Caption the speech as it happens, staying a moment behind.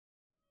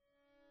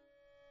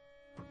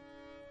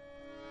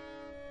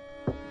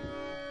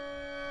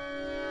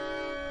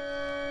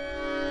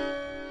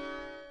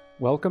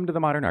Welcome to the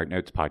Modern Art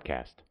Notes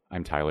podcast.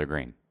 I'm Tyler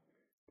Green.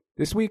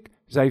 This week,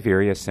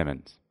 Xaviera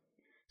Simmons.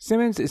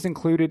 Simmons is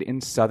included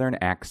in Southern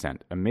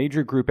Accent, a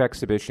major group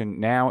exhibition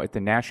now at the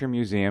Nasher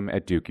Museum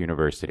at Duke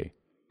University.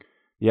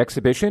 The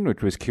exhibition,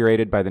 which was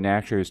curated by the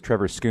Nashers'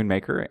 Trevor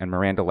Schoonmaker and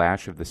Miranda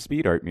Lash of the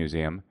Speed Art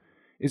Museum,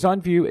 is on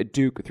view at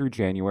Duke through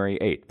January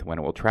 8th, when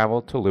it will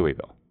travel to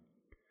Louisville.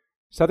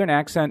 Southern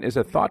Accent is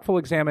a thoughtful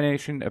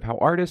examination of how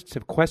artists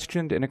have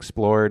questioned and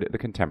explored the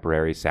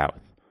contemporary South.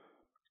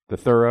 The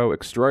thorough,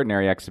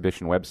 extraordinary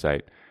exhibition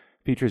website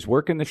features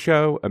work in the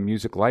show, a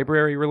music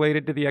library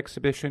related to the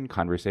exhibition,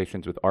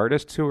 conversations with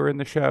artists who are in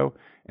the show,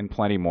 and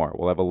plenty more.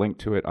 We'll have a link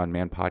to it on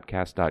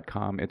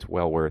manpodcast.com. It's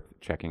well worth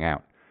checking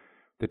out.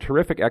 The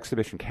terrific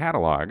exhibition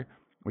catalog,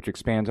 which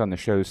expands on the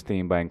show's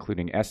theme by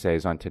including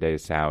essays on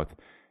today's South,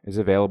 is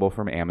available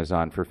from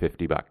Amazon for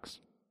 $50.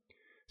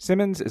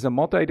 Simmons is a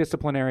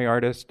multidisciplinary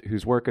artist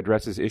whose work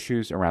addresses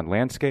issues around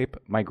landscape,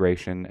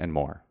 migration, and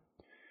more.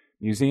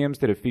 Museums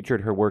that have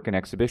featured her work in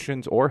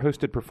exhibitions or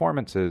hosted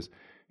performances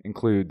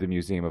include the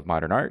Museum of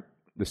Modern Art,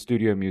 the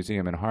Studio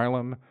Museum in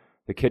Harlem,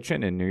 the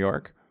Kitchen in New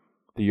York,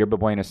 the Yerba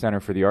Buena Center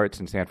for the Arts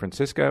in San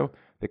Francisco,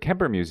 the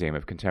Kemper Museum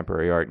of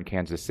Contemporary Art in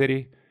Kansas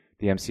City,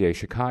 the MCA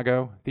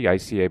Chicago, the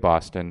ICA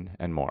Boston,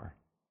 and more.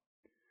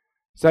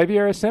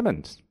 Xaviera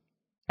Simmons,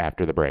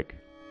 after the break.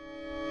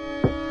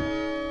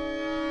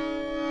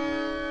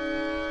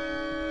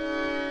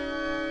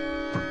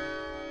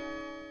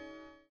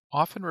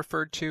 Often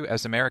referred to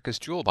as America's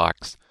Jewel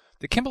Box,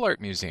 the Kimball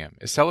Art Museum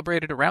is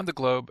celebrated around the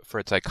globe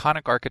for its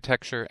iconic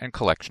architecture and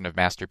collection of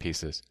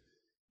masterpieces.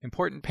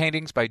 Important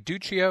paintings by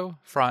Duccio,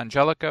 Fra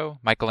Angelico,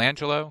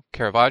 Michelangelo,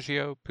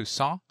 Caravaggio,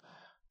 Poussin,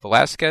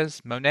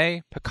 Velázquez,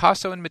 Monet,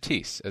 Picasso, and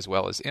Matisse, as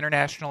well as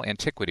international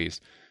antiquities,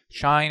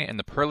 shine in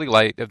the pearly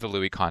light of the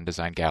Louis Kahn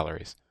Design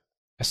Galleries.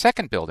 A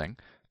second building,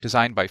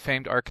 designed by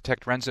famed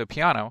architect Renzo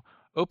Piano,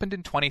 opened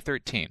in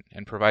 2013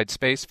 and provides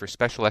space for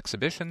special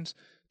exhibitions,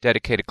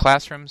 dedicated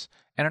classrooms,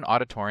 and an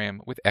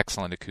auditorium with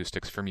excellent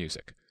acoustics for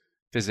music.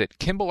 Visit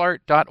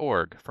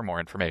kimballart.org for more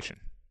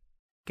information.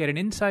 Get an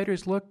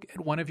insider's look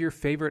at one of your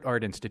favorite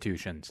art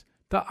institutions.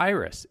 The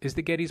Iris is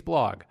the Getty's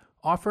blog,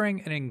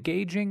 offering an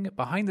engaging,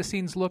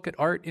 behind-the-scenes look at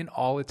art in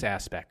all its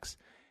aspects.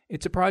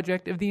 It's a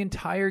project of the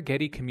entire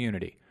Getty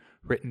community,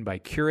 written by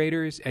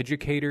curators,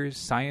 educators,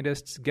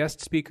 scientists,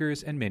 guest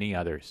speakers, and many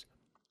others.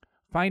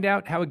 Find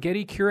out how a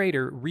Getty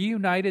curator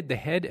reunited the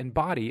head and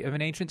body of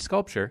an ancient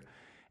sculpture,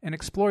 and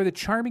explore the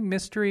charming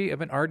mystery of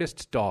an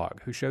artist's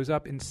dog who shows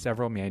up in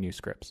several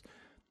manuscripts.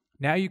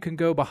 Now you can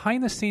go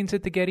behind the scenes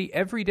at the Getty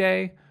every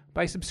day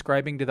by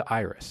subscribing to the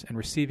Iris and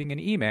receiving an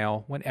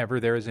email whenever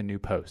there is a new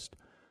post.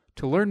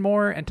 To learn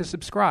more and to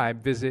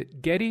subscribe,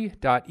 visit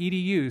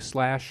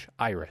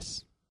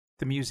getty.edu/iris.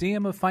 The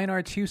Museum of Fine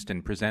Arts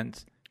Houston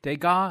presents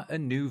Degas, A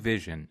New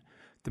Vision,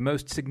 the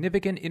most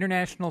significant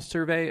international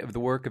survey of the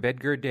work of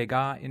Edgar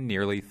Degas in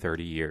nearly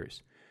 30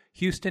 years.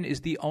 Houston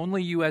is the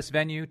only U.S.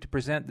 venue to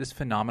present this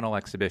phenomenal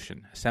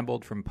exhibition,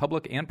 assembled from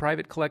public and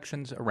private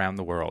collections around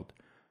the world.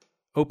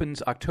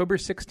 Opens October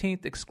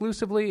 16th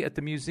exclusively at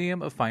the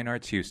Museum of Fine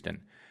Arts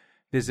Houston.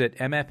 Visit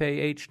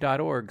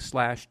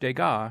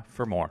mfah.org/Degas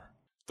for more.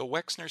 The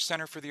Wexner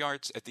Center for the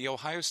Arts at The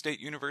Ohio State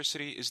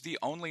University is the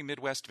only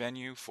Midwest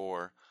venue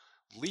for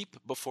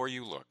Leap Before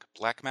You Look,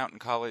 Black Mountain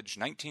College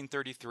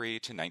 1933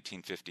 to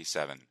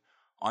 1957,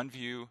 on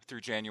view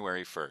through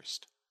January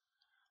 1st.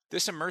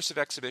 This immersive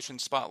exhibition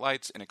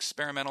spotlights an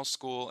experimental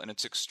school and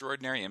its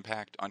extraordinary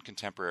impact on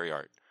contemporary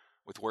art,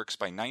 with works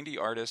by 90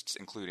 artists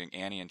including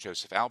Annie and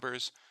Joseph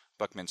Albers,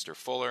 Buckminster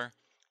Fuller,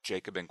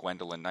 Jacob and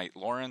Gwendolyn Knight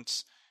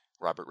Lawrence,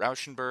 Robert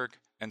Rauschenberg,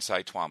 and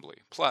Cy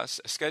Twombly,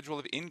 plus a schedule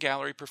of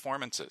in-gallery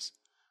performances.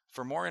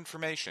 For more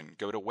information,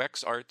 go to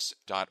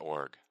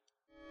wexarts.org.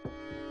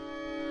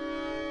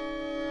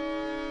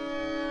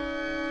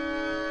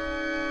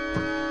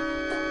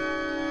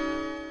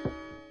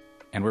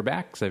 And we're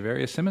back.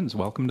 Xaviera Simmons,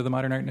 welcome to the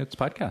Modern Art Notes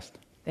podcast.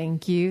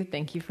 Thank you.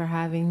 Thank you for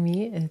having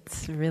me.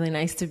 It's really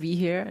nice to be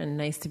here and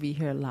nice to be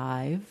here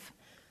live.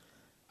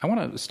 I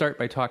want to start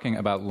by talking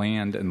about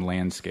land and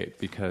landscape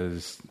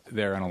because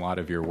they're in a lot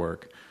of your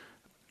work.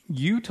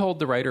 You told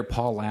the writer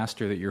Paul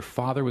Laster that your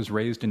father was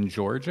raised in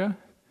Georgia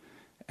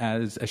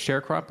as a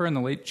sharecropper in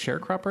the late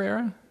sharecropper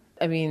era?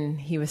 I mean,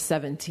 he was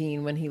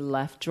 17 when he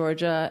left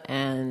Georgia,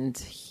 and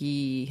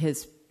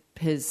his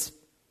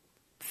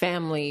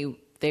family,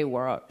 they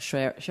were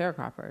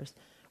sharecroppers,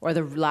 or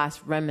the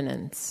last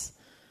remnants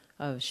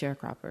of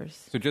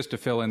sharecroppers. So just to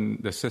fill in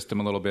the system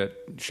a little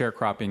bit,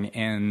 sharecropping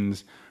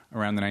ends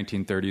around the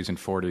 1930s and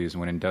 40s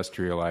when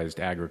industrialized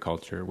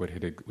agriculture,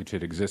 which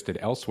had existed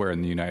elsewhere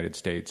in the United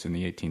States in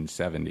the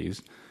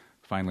 1870s,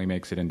 finally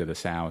makes it into the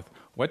South.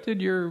 What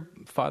did your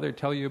father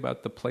tell you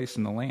about the place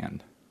and the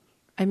land?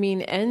 I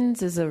mean,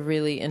 ends is a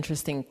really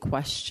interesting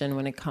question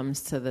when it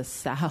comes to the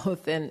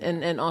South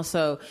and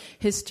also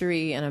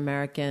history and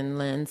American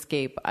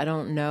landscape. I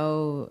don't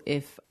know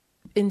if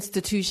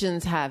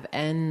institutions have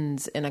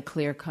ends in a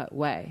clear-cut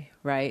way,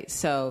 right?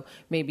 So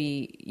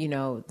maybe,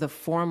 the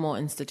formal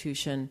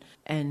institution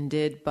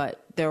ended,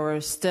 but there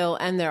are still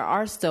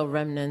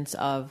remnants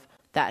of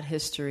that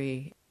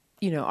history,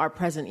 are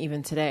present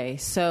even today.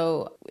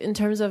 So in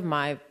terms of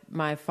my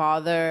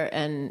father,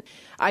 and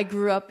I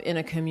grew up in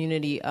a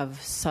community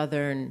of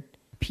Southern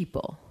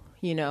people,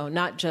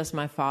 not just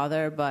my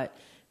father, but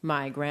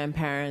my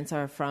grandparents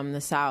are from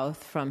the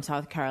South, from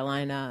South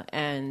Carolina,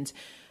 and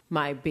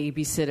my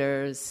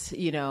babysitters,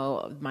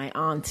 my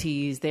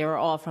aunties, they were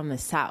all from the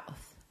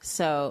South.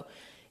 So,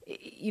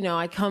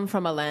 I come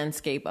from a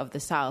landscape of the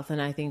South,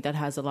 and I think that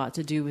has a lot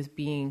to do with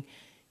being,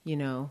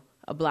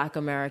 a Black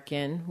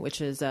American,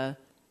 which is a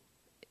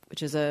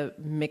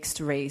mixed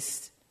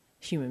race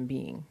human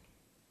being.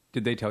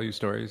 Did they tell you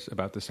stories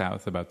about the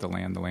South, about the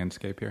land, the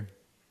landscape here?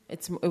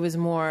 It was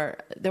more,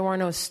 there were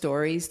no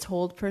stories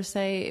told per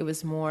se. It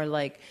was more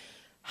like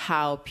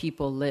how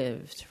people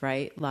lived,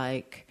 right?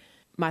 Like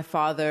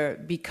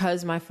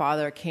because my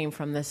father came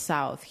from the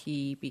South,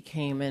 he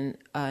became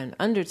an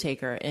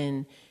undertaker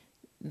in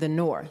the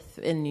North,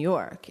 in New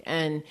York.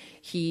 And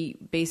he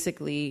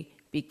basically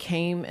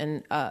became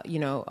a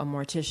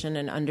mortician,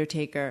 an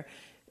undertaker.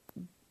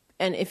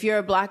 And if you're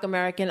a Black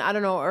American, I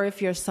don't know, or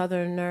if you're a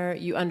Southerner,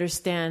 you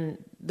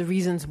understand the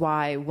reasons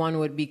why one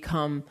would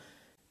become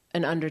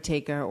an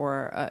undertaker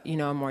or a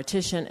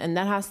mortician. And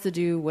that has to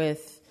do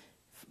with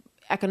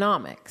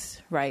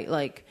economics, right?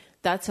 Like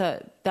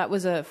that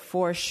was a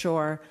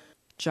foreshore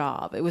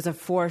job. It was a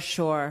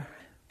foreshore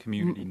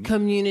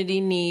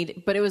community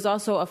need, but it was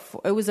also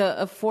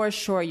a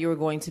foreshore you were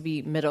going to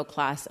be middle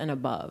class and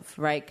above,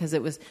 right? Because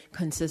it was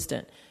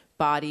consistent.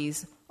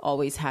 Bodies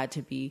always had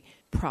to be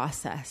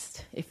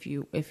processed, if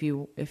you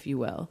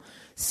will.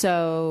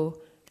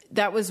 So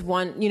that was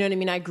one. You know what I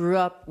mean? I grew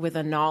up with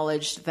a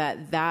knowledge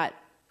that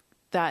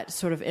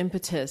sort of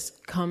impetus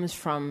comes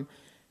from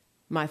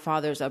my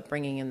father's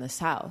upbringing in the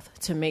South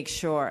to make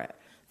sure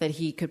that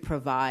he could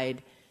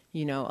provide,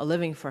 a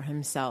living for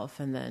himself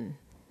and then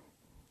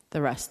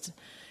the rest.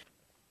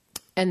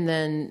 And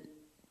then,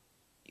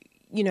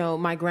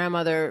 my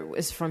grandmother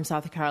is from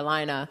South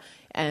Carolina,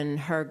 and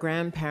her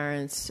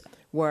grandparents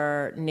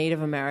were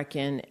Native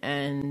American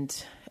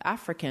and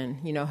African.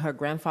 Her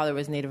grandfather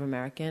was Native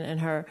American and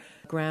her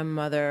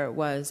grandmother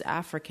was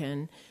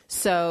African.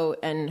 So,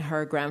 and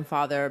her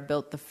grandfather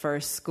built the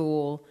first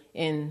school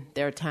in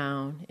their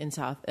town in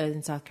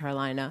South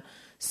Carolina.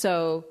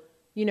 So,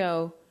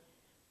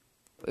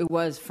 it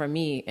was for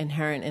me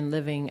inherent in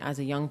living as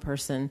a young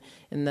person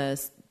in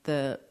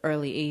the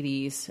early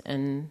 80s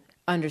and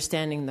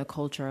understanding the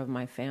culture of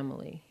my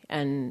family.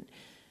 And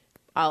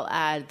I'll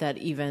add that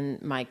even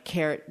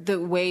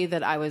the way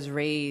that I was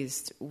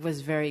raised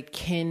was very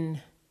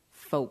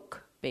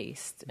kinfolk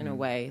based in a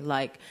way.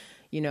 Like,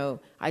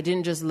 I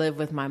didn't just live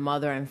with my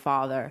mother and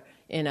father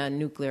in a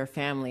nuclear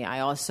family. I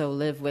also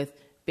lived with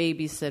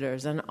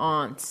babysitters and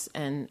aunts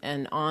and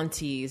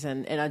aunties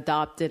and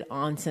adopted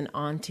aunts and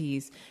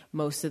aunties,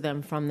 most of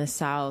them from the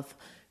South,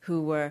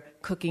 who were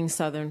cooking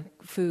Southern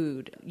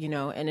food,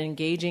 and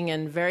engaging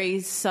in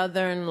very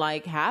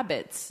Southern-like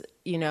habits,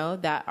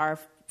 that are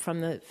from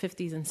the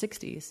 50s and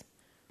 60s.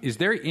 Is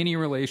there any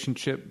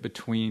relationship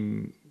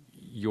between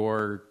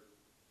your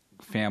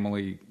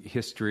family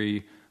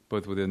history,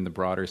 both within the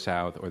broader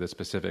South or the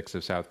specifics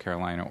of South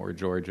Carolina or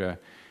Georgia,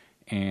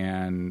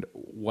 and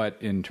what,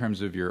 in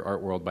terms of your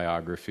Art World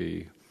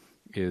biography,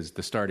 is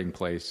the starting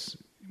place,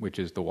 which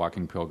is the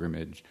walking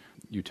pilgrimage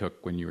you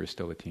took when you were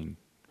still a teen?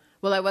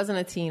 Well, I wasn't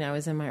a teen. I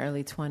was in my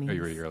early 20s. Oh,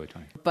 you were in your early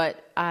 20s.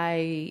 But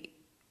I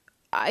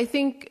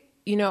think,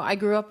 I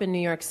grew up in New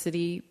York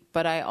City,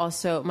 but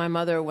my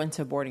mother went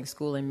to boarding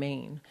school in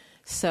Maine.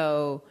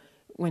 So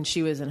when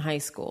she was in high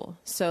school.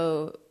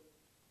 So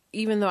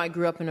even though I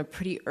grew up in a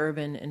pretty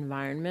urban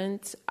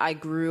environment, I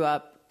grew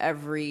up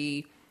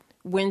every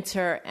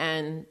winter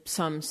and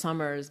some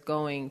summers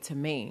going to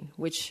Maine,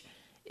 which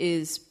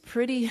is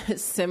pretty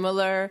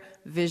similar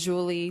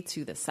visually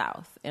to the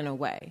South in a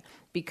way,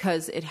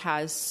 because it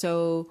has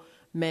so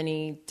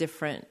many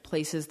different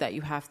places that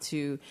you have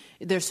to,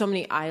 there's so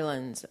many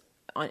islands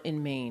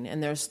in Maine,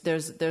 and there's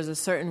a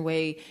certain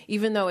way,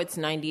 even though it's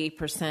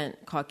 98%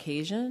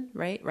 Caucasian,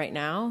 right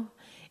now,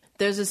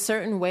 there's a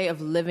certain way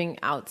of living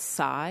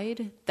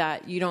outside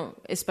that you don't,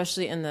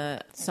 especially in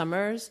the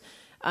summers,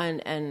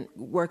 and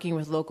working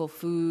with local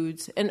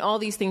foods and all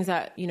these things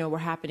that, were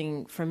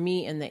happening for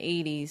me in the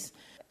 80s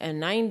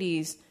and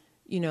 90s,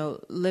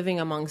 living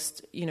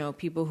amongst,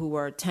 people who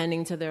were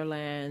tending to their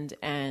land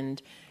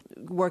and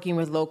working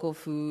with local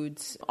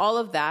foods. All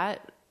of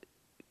that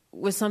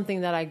was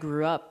something that I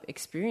grew up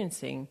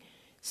experiencing.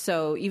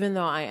 So even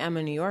though I am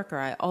a New Yorker,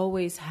 I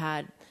always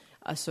had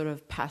a sort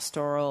of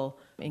pastoral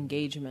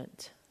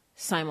engagement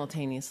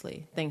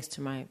simultaneously, thanks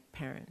to my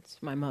parents,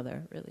 my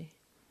mother, really.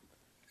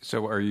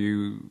 So are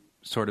you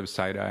sort of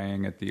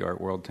side-eyeing at the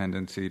Art World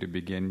tendency to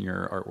begin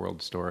your Art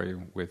World story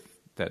with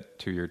that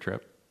 2-year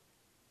trip?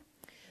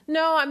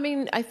 No, I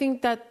mean, I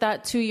think that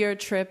 2-year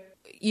trip,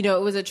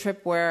 it was a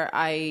trip where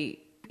I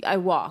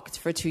walked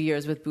for 2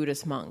 years with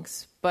Buddhist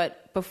monks.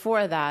 But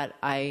before that,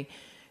 I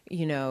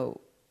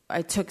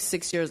took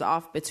 6 years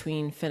off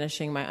between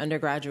finishing my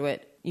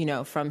undergraduate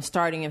from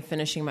starting and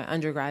finishing my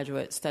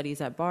undergraduate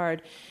studies at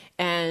Bard.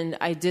 And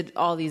I did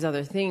all these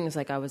other things.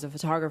 Like I was a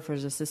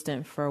photographer's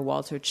assistant for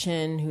Walter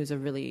Chin, who's a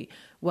really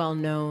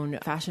well-known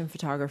fashion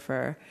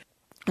photographer.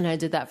 And I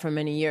did that for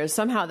many years.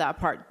 Somehow that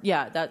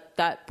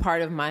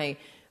part of my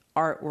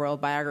art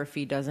world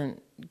biography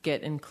doesn't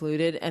get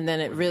included. And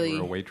then it really... You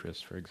were a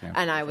waitress, for example.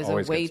 And I was a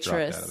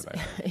waitress.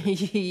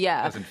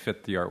 Yeah. It doesn't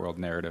fit the art world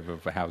narrative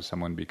of how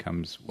someone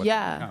becomes what they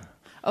become.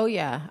 Oh,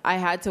 yeah. I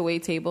had to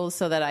wait tables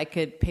so that I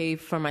could pay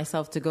for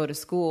myself to go to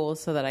school,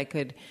 so that I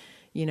could,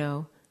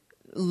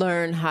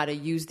 learn how to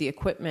use the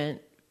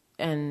equipment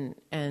and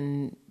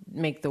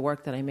make the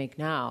work that I make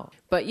now.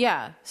 But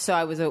yeah, so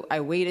I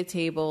waited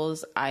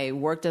tables. I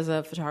worked as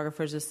a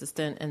photographer's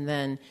assistant, and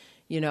then,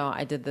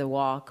 I did the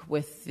walk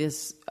with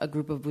a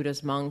group of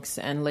Buddhist monks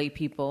and lay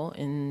people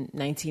in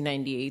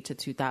 1998 to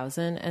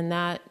 2000. And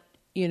that,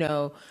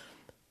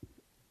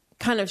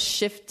 kind of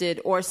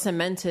shifted or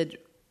cemented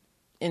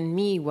in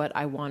me what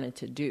I wanted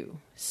to do.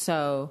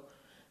 So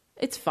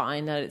it's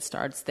fine that it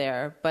starts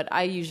there, but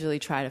I usually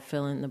try to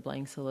fill in the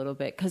blanks a little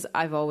bit because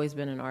I've always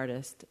been an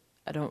artist.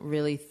 I don't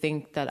really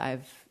think that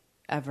I've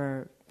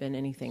ever been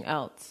anything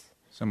else.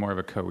 So more of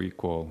a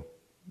co-equal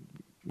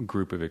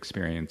group of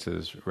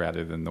experiences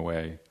rather than the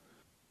way.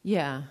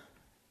 Yeah.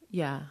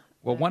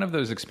 Well, one of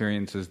those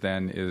experiences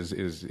then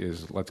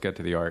is let's get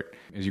to the art.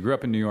 Is you grew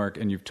up in New York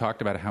and you've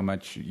talked about how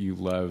much you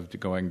loved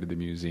going to the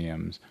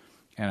museums.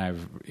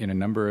 And in a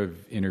number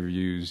of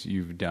interviews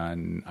you've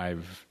done,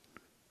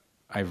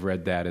 I've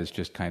read that as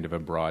just kind of a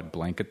broad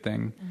blanket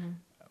thing.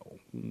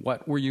 Mm-hmm.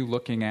 What were you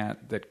looking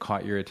at that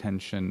caught your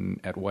attention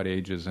at what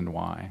ages and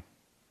why?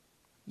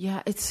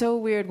 Yeah, it's so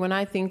weird when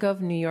I think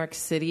of New York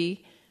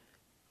City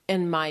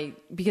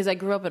because I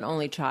grew up an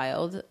only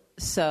child.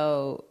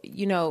 So,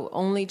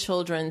 only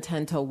children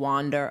tend to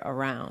wander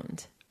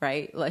around,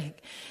 right?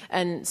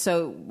 And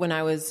so when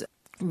I was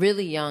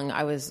really young,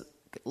 I was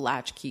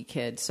latchkey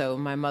kid. So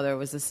my mother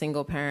was a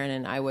single parent,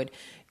 and I would,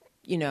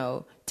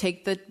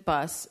 take the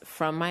bus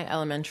from my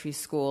elementary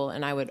school,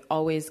 and I would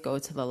always go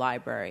to the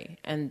library.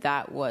 And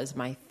that was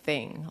my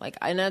thing.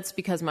 And that's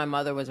because my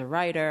mother was a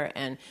writer,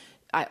 and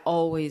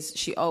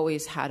she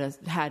always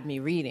had me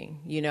reading,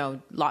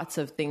 lots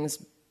of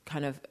things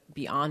kind of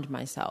beyond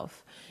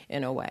myself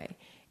in a way.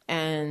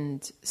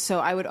 And so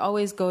I would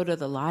always go to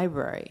the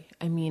library.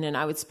 And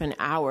I would spend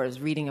hours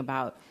reading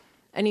about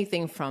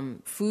anything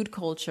from food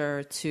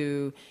culture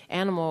to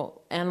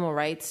animal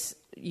rights,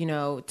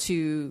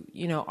 to,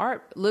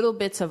 art, little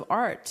bits of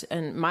art.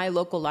 And my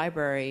local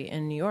library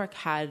in New York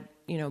had,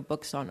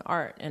 books on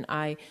art. And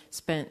I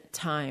spent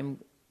time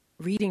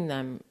reading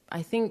them,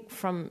 I think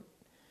from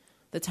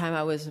the time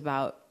I was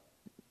about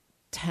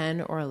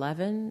 10 or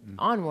 11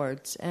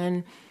 onwards.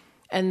 And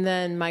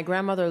then my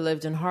grandmother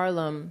lived in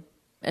Harlem.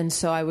 And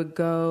so I would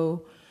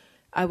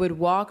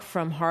walk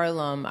from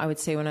Harlem, I would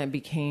say when I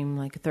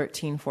became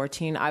 13,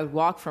 14, I would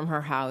walk from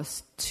her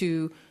house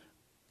to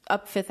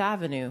up Fifth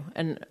Avenue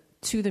and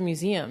to the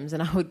museums.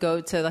 And I would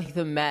go to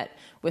the Met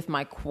with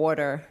my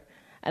quarter.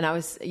 And I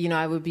was,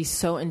 I would be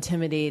so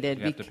intimidated.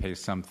 You have to pay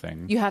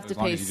something. You have to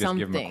pay something. As long as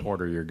you just give them a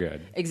quarter, you're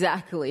good.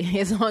 Exactly.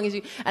 As long as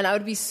and I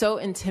would be so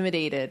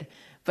intimidated.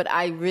 But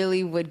I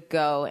really would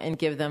go and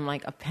give them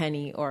a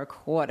penny or a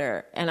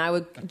quarter. And I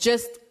would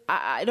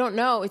I don't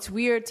know. It's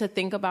weird to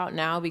think about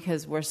now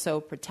because we're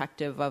so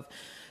protective of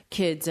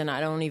kids. And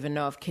I don't even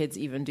know if kids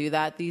even do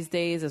that these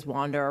days, is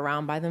wander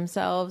around by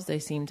themselves. They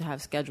seem to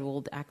have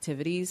scheduled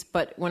activities.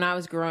 But when I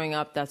was growing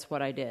up, that's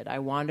what I did. I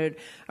wandered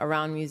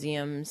around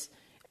museums.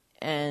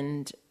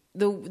 And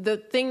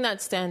the thing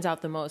that stands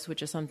out the most,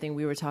 which is something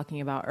we were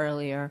talking about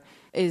earlier,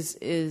 is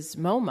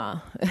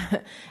MoMA.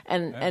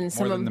 and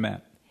some more than the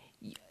Met.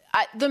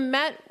 The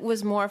Met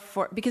was more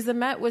because the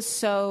Met was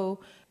so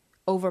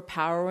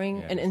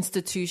overpowering an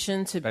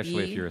institution to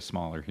especially if you're a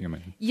smaller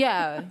human.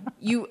 Yeah,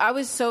 I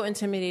was so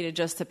intimidated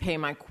just to pay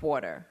my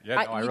quarter. Yeah,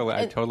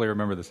 I totally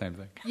remember the same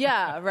thing.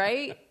 Yeah,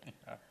 right.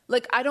 Yeah.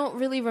 I don't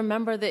really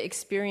remember the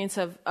experience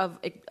of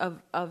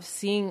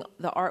seeing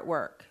the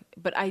artwork,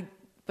 but I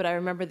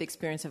remember the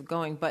experience of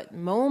going. But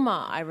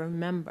MoMA, I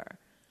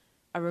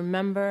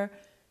remember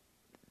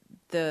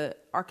the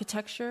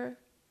architecture,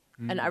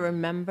 and I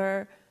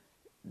remember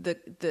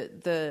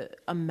the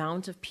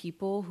amount of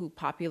people who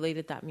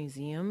populated that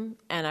museum,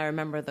 and I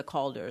remember the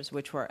Calders,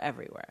 which were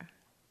everywhere.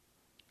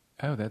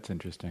 Oh, that's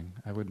interesting.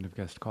 I wouldn't have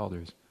guessed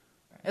Calders.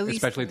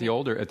 Especially at the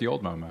old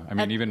MoMA. I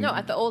mean,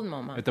 at the old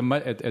MoMA.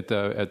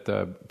 At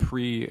the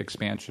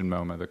pre-expansion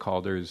MoMA, the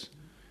Calders,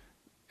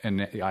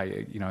 and it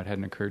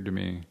hadn't occurred to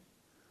me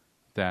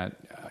that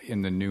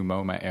in the new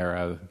MoMA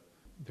era,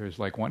 there's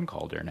one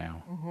Calder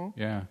now. Mm-hmm.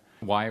 Yeah.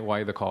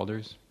 Why the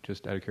Calders?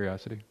 Just out of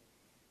curiosity.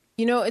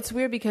 It's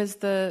weird because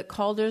the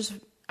Calders,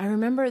 I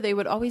remember they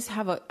would always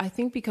have I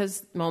think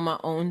because MoMA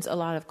owns a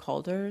lot of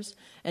Calders,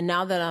 and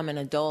now that I'm an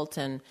adult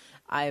and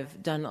I've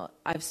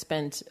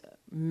spent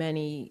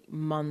many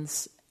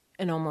months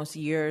and almost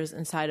years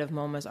inside of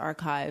MoMA's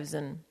archives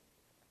and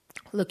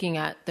looking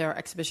at their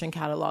exhibition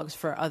catalogs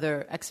for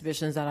other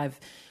exhibitions that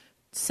I've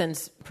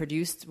since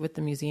produced with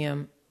the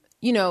museum.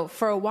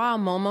 for a while,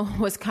 MoMA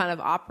was kind of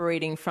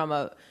operating from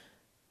a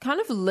kind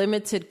of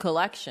limited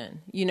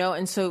collection,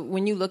 and so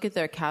when you look at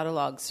their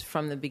catalogs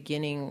from the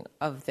beginning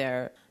of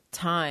their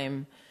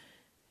time,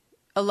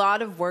 a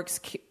lot of works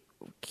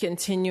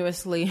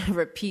continuously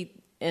repeat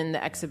in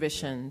the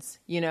exhibitions,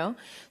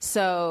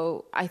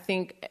 So I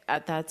think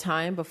at that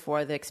time,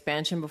 before the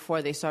expansion,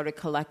 before they started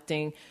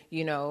collecting,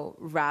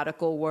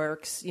 radical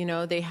works,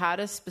 they had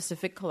a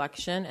specific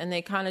collection and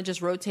they kind of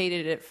just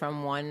rotated it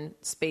from one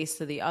space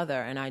to the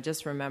other. And I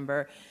just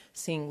remember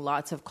seeing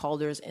lots of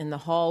Calders in the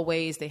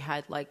hallways. They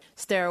had like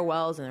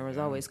stairwells and there was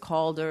always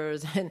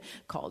Calders and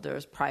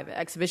Calders private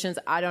exhibitions.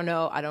 I don't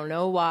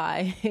know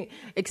why,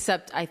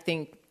 except I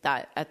think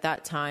that at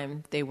that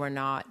time they were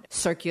not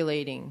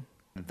circulating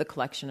the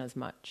collection as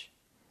much.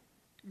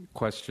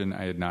 Question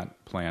I had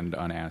not planned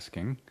on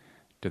asking.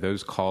 Do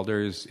those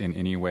Calders in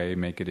any way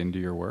make it into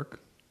your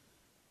work?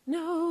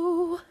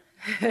 No.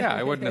 Yeah,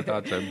 I wouldn't have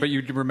thought so. But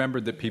you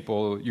remembered that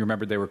you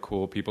remembered they were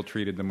cool. People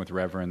treated them with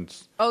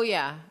reverence. Oh,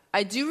 yeah.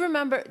 I do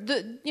remember,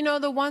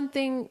 the one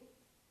thing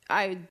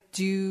I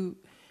do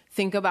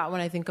think about when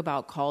I think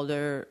about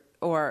Calder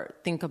or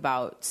think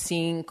about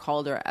seeing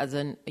Calder as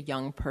a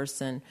young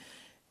person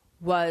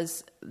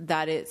was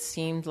that it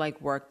seemed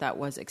like work that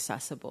was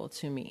accessible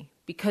to me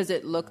because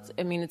it looked,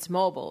 it's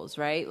mobiles,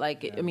 right?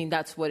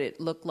 That's what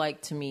it looked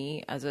like to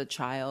me as a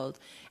child.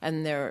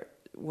 And there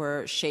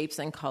were shapes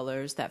and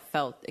colors that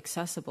felt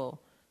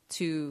accessible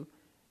to,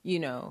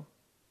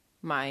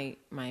 my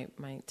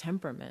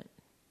temperament.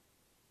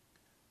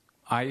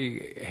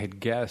 I had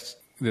guessed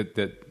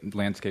that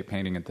landscape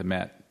painting at the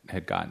Met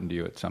had gotten to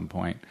you at some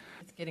point.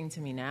 It's getting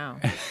to me now.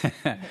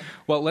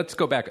 Well, let's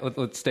go back.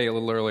 Let's stay a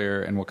little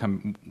earlier, and we'll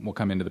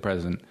come into the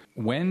present.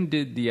 When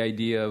did the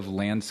idea of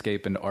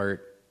landscape and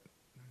art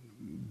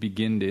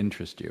begin to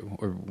interest you,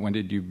 or when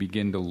did you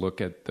begin to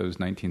look at those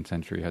 19th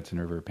century Hudson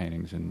River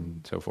paintings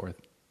and so forth?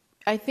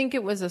 I think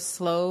it was a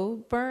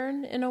slow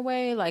burn in a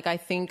way. I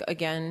think,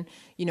 again,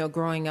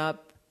 growing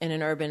up in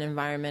an urban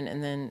environment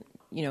and then,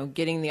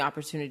 getting the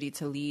opportunity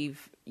to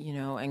leave,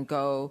 and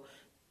go,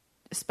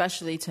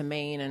 especially to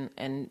Maine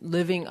and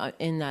living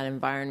in that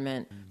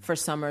environment for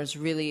summers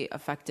really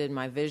affected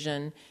my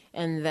vision.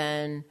 And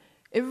then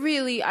I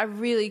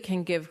really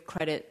can give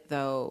credit,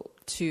 though,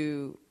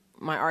 to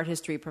my art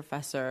history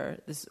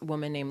professor, this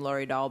woman named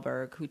Laurie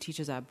Dahlberg, who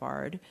teaches at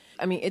Bard.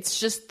 It's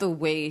just the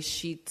way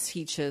she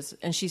teaches,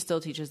 and she still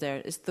teaches there,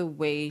 it's the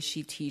way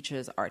she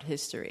teaches art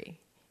history.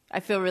 I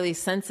feel really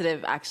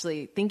sensitive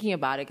actually thinking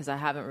about it because I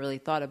haven't really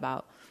thought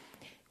about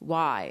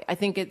why. I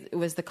think it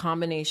was the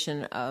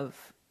combination of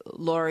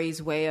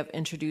Laurie's way of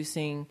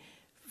introducing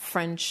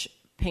French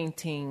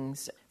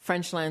paintings,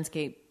 French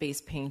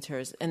landscape-based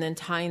painters, and then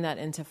tying that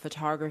into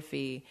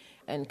photography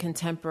and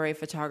contemporary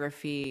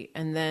photography,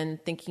 and then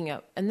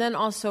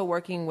also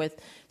working with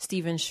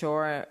Stephen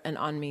Shore and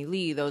Anmi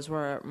Lee. Those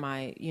were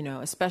my,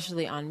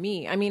 especially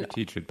Anmi. Who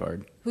teach at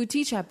Bard. Who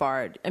teach at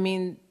Bard.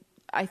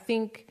 I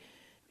think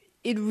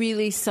it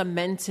really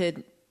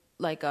cemented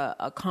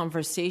a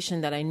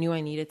conversation that I knew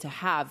I needed to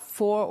have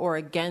for or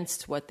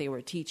against what they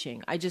were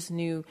teaching. I just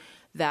knew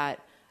that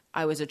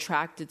I was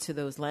attracted to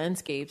those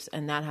landscapes,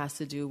 and that has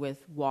to do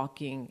with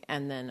walking.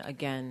 And then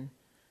again,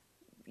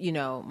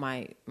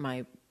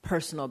 my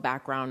personal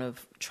background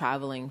of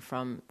traveling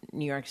from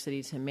New York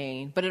City to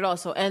Maine, but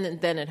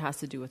and then it has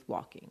to do with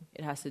walking.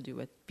 It has to do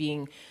with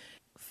being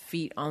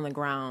feet on the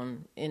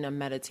ground in a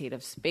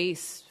meditative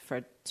space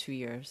for 2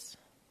 years.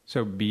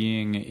 So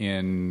being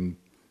in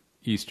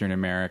Eastern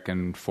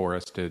American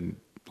forested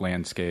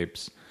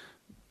landscapes,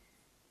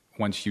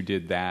 once you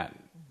did that,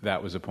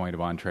 that was a point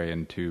of entree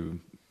into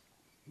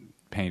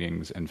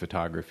paintings and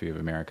photography of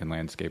American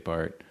landscape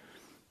art.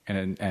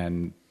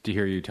 And to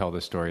hear you tell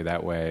the story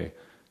that way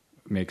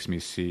makes me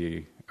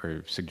see,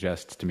 or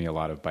suggests to me, a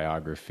lot of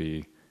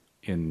biography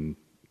in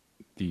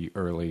the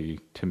early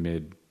to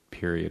mid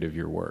period of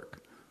your work.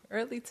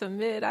 Early to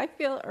mid, I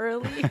feel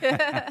early.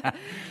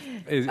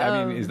 Is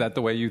that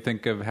the way you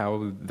think of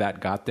how that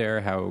got there?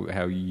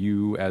 How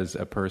you as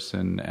a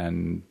person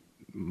and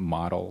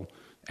model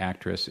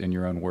actress in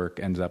your own work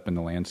ends up in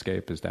the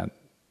landscape? Is that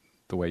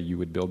the way you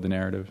would build the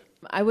narrative?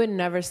 I would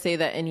never say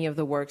that any of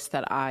the works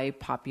that I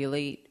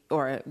populate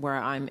or where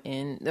I'm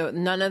in,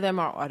 none of them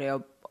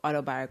are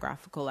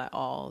autobiographical at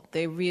all.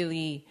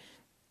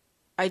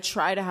 I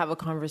try to have a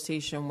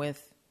conversation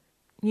with,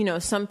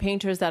 some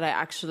painters that I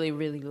actually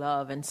really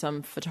love and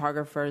some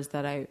photographers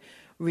that I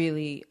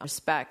really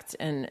respect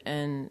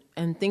and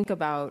think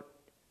about.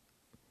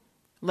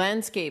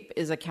 Landscape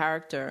is a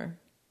character,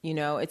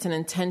 it's an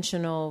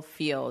intentional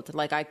field.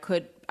 I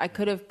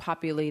could have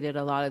populated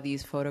a lot of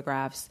these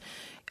photographs.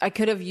 I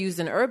could have used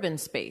an urban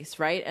space,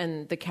 right?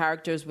 And the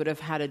characters would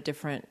have had a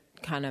different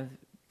kind of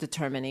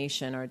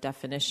determination or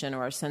definition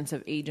or a sense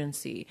of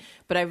agency.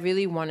 But I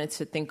really wanted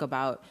to think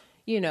about,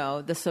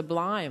 the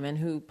sublime and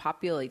who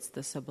populates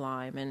the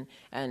sublime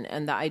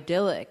and the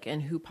idyllic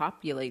and who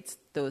populates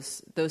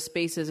those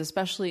spaces,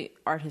 especially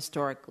art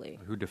historically.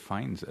 Who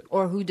defines it?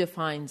 Or who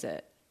defines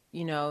it,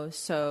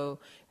 So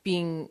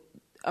being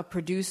a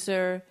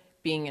producer,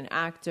 being an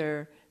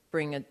actor,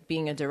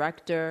 being a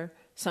director,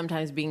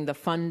 sometimes being the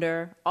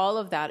funder. All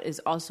of that is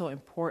also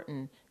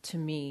important to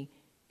me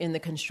in the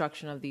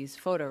construction of these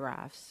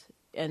photographs.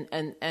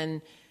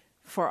 And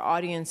for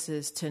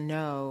audiences to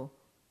know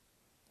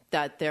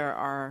that there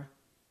are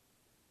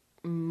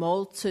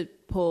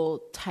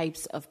multiple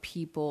types of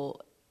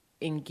people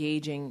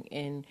engaging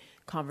in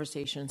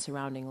conversation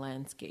surrounding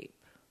landscape.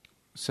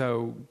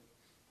 So,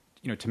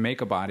 to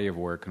make a body of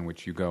work in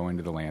which you go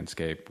into the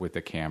landscape with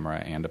a camera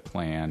and a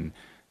plan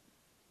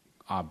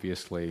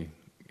obviously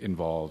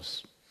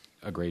involves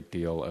a great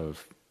deal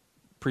of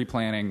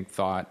pre-planning,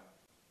 thought,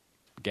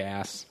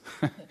 gas,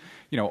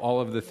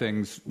 all of the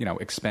things,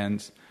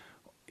 expense.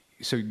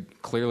 So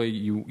clearly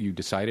you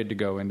decided to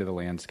go into the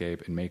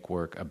landscape and make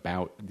work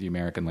about the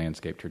American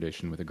landscape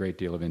tradition with a great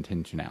deal of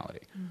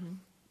intentionality. Mm-hmm.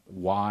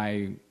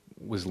 Why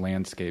was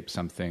landscape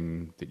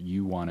something that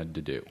you wanted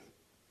to do?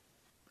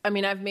 I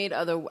mean, I made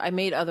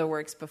other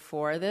works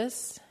before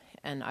this,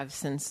 and I've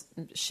since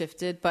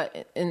shifted,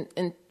 but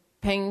in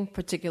paying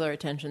particular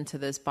attention to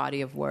this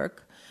body of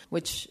work,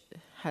 which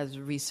has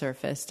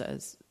resurfaced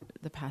as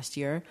the past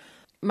year,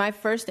 my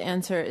first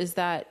answer is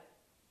that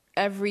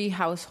every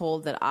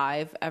household that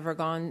I've ever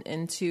gone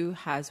into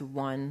has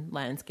one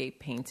landscape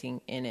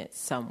painting in it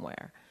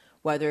somewhere,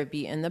 whether it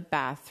be in the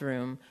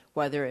bathroom,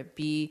 whether it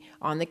be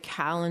on the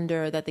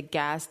calendar that the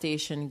gas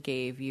station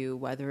gave you,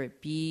 whether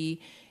it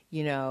be,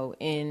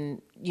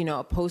 in,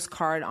 a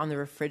postcard on the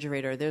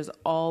refrigerator. There's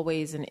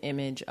always an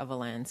image of a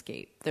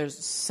landscape.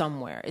 There's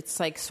somewhere. It's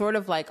like sort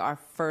of like our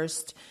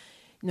first,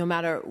 no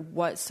matter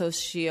what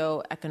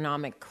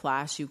socioeconomic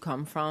class you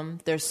come from,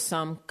 there's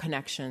some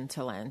connection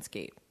to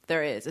landscape.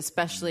 There is,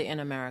 especially in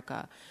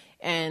America.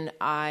 And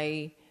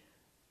I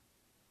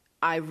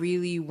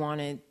really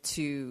wanted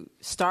to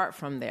start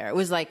from there. It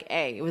was like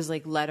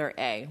letter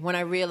A. When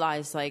I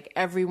realized like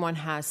everyone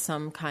has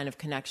some kind of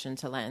connection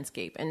to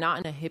landscape, and not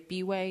in a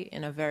hippie way,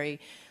 in a very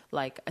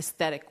like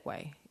aesthetic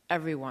way,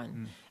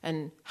 everyone.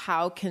 And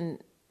how can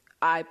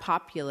I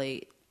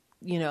populate,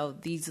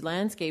 these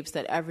landscapes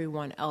that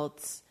everyone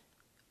else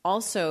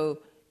also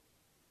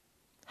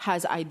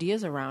has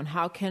ideas around?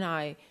 How can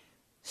I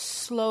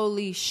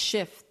slowly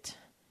shift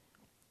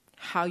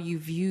how you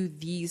view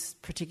these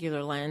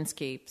particular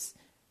landscapes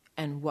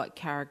and what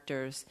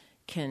characters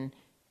can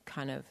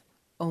kind of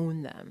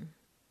own them?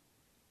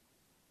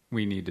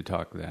 We need to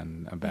talk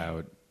then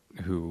about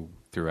who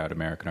throughout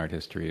American art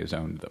history has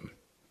owned them.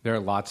 There are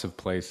lots of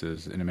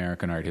places in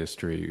American art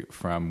history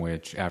from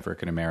which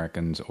African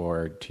Americans,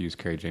 or to use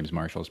Kerry James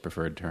Marshall's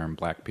preferred term,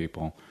 black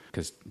people,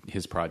 because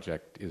his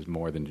project is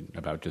more than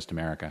about just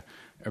America,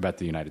 about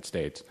the United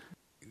States.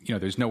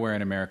 There's nowhere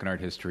in American art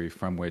history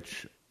from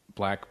which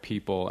black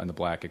people and the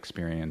black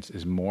experience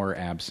is more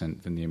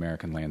absent than the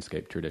American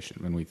landscape tradition.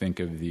 When we think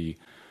of the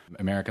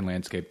American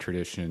landscape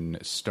tradition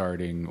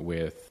starting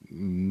with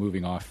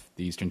moving off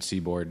the eastern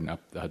seaboard and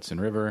up the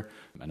Hudson River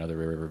and other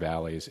river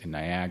valleys in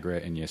Niagara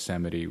and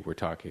Yosemite, we're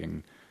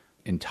talking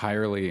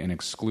entirely and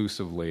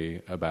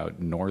exclusively about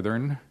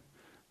northern,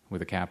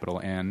 with a capital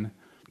N,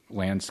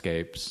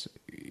 landscapes.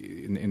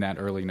 In that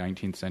early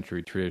 19th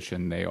century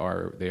tradition, they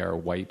are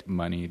white,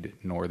 moneyed,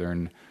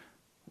 northern.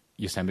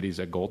 Yosemite's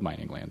a gold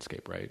mining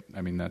landscape, right?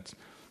 I mean,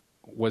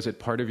 was it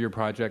part of your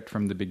project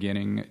from the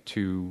beginning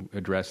to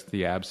address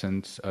the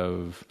absence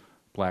of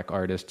black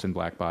artists and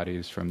black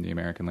bodies from the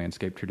American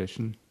landscape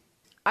tradition?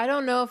 I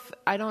don't know if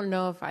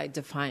I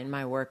define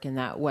my work in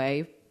that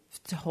way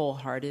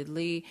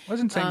wholeheartedly. I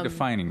wasn't saying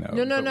defining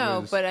though.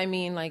 No. But I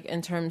mean, like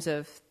in terms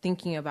of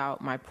thinking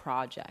about my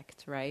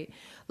project, right?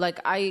 Like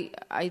I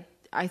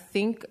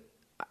think,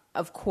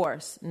 of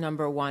course,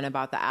 number one,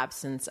 about the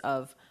absence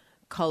of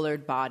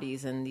colored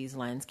bodies in these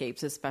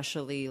landscapes,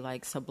 especially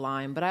like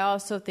sublime. But I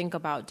also think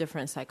about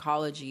different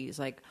psychologies.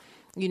 Like,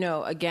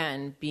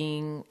 again,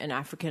 being an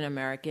African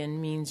American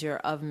means you're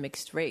of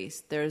mixed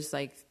race. There's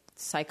like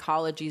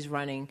psychologies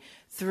running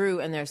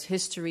through, and there's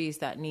histories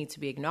that need to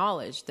be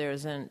acknowledged.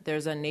 There's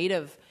a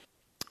Native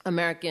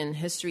American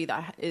history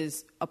that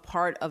is a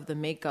part of the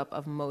makeup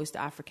of most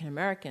African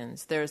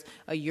Americans. There's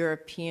a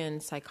European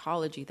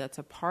psychology that's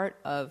a part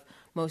of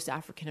most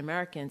African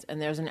Americans, and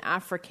there's an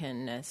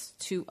Africanness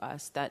to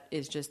us that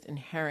is just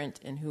inherent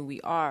in who we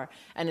are.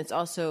 And it's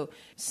also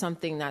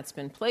something that's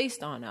been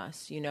placed on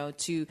us,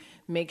 to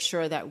make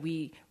sure that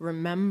we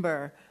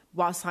remember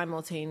while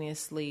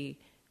simultaneously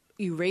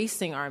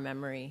erasing our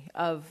memory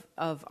of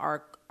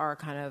our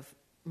kind of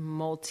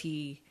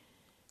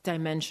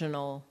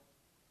multi-dimensional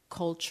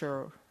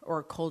culture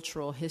or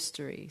cultural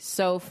history.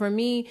 So for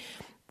me,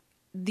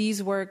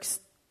 these works,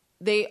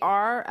 they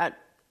are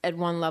at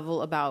one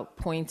level about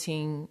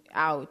pointing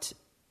out,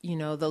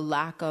 the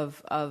lack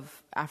of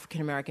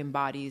African American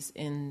bodies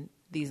in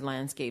these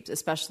landscapes,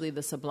 especially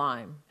the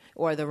sublime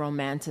or the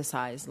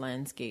romanticized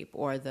landscape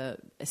or the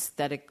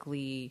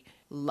aesthetically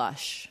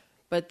lush.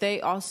 But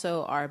they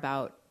also are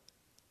about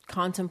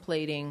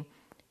contemplating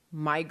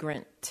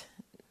migrant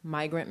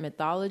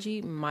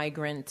mythology,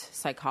 migrant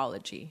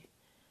psychology.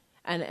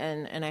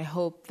 And I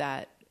hope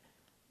that,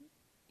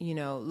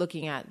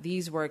 looking at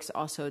these works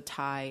also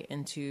tie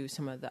into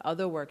some of the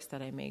other works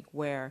that I make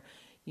where,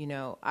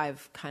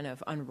 I've kind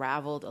of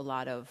unraveled a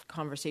lot of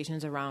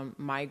conversations around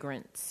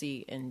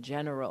migrancy in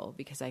general,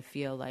 because I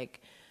feel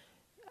like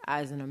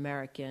as an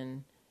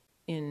American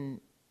in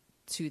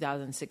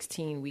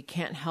 2016, we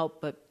can't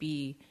help but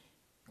be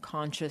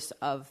conscious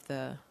of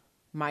the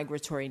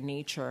migratory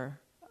nature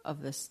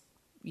of this,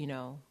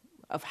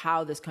 of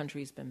how this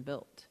country's been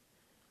built.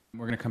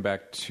 We're going to come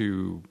back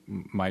to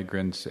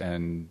migrants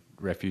and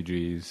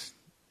refugees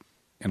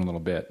in a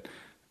little bit.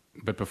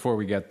 But before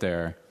we get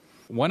there,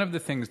 one of the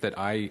things that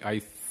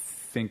I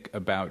think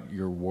about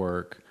your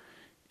work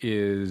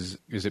is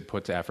it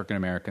puts African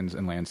Americans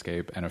in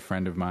landscape. And a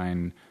friend of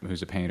mine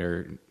who's a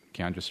painter,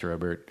 Keandra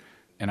Strobert,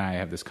 and I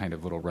have this kind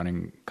of little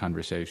running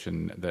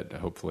conversation that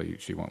hopefully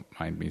she won't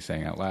mind me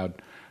saying out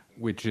loud,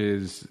 which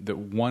is that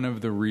one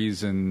of the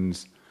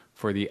reasons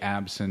for the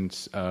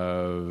absence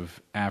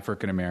of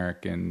African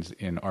Americans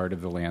in art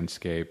of the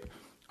landscape,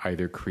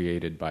 either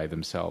created by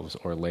themselves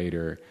or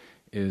later,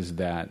 is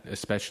that,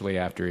 especially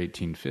after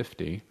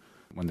 1850,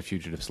 when the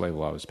Fugitive Slave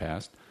Law was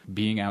passed,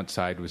 being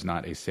outside was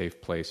not a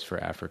safe place for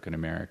African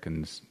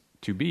Americans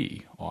to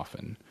be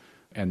often.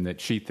 And that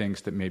she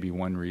thinks that maybe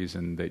one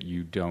reason that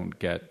you don't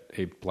get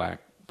a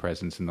black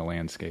presence in the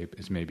landscape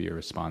is maybe a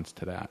response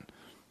to that.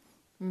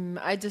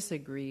 I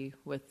disagree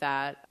with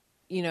that.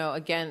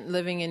 Again,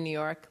 living in New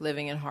York,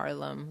 living in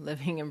Harlem,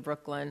 living in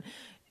Brooklyn,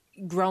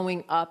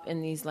 growing up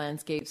in these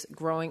landscapes,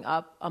 growing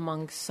up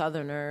among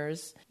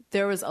Southerners,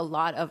 there was a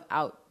lot of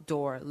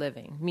outdoor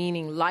living,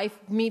 meaning life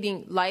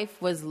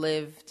was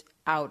lived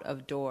out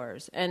of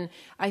doors. And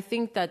I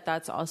think that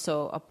that's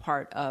also a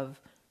part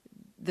of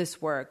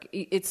this work.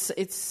 It's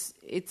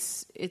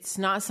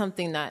not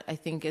something that I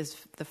think is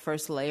the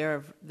first layer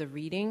of the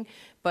reading,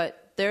 but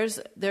there's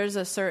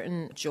a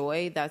certain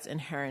joy that's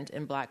inherent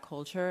in Black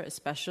culture,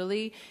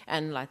 especially,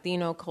 and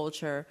Latino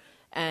culture,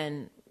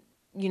 and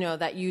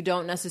that you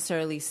don't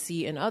necessarily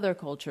see in other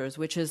cultures,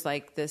 which is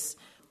like this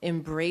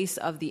embrace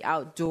of the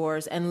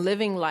outdoors and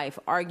living life,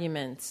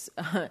 arguments,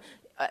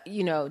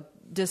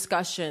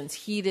 discussions,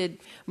 heated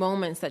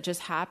moments that just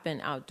happen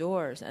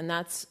outdoors. And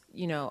that's,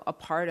 a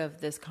part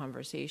of this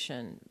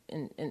conversation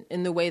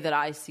in the way that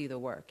I see the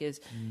work is,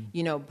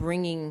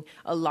 bringing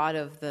a lot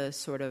of the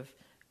sort of,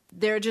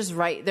 they're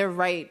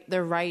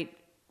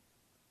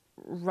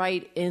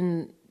right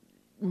in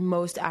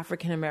most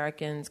African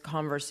Americans'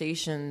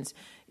 conversations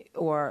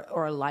or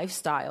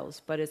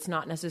lifestyles, but it's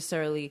not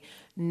necessarily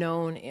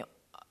known,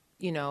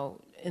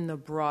 in the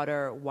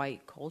broader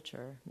white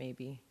culture,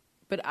 maybe.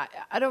 But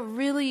I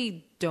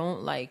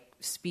don't like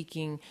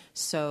speaking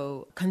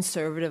so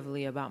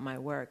conservatively about my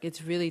work.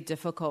 It's really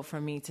difficult for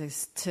me to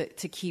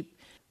keep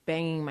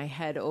banging my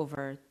head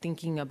over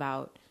thinking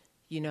about,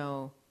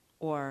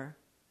 or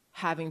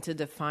having to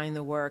define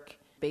the work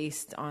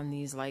based on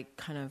these like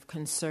kind of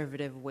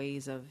conservative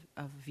ways of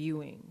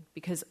viewing.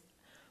 Because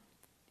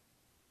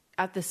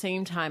at the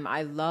same time,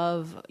 I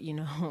love,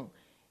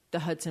 the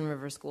Hudson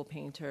River School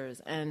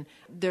painters. And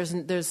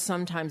there's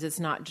sometimes it's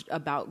not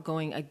about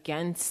going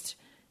against,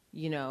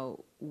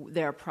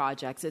 their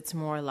projects. It's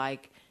more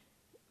like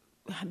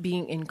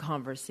being in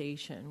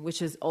conversation,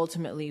 which is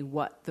ultimately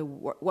what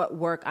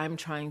work I'm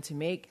trying to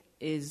make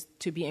is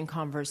to be in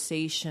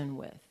conversation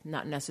with,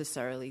 not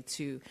necessarily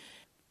to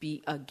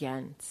be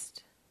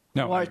against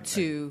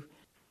to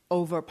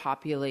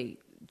overpopulate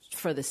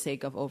for the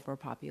sake of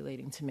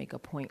overpopulating to make a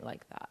point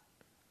like that.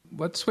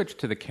 Let's switch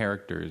to the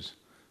characters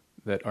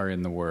that are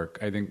in the work.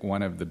 I think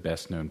one of the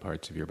best known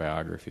parts of your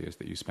biography is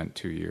that you spent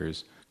 2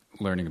 years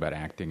learning about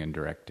acting and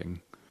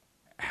directing.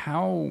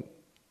 How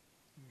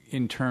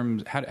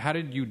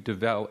did you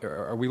develop,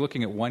 are we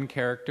looking at one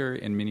character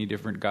in many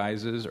different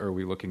guises, or are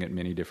we looking at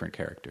many different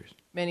characters?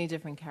 Many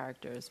different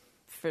characters,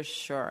 for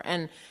sure.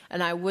 And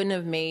I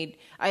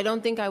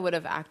don't think I would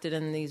have acted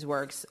in these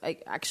works.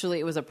 Actually,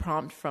 it was a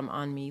prompt from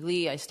An-Mi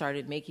Lee. I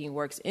started making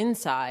works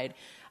inside.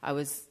 I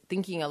was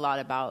thinking a lot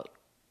about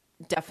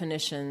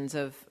definitions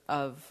of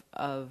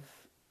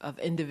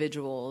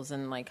individuals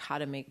and like how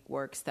to make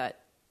works that,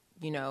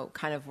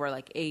 kind of were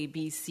like A,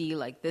 B, C,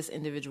 like this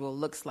individual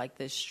looks like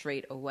this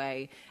straight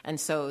away. And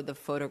so the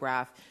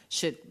photograph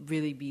should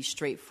really be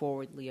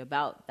straightforwardly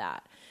about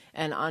that.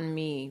 And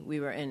An-Mi,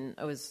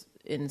 I was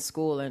in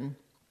school and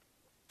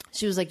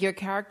she was like, your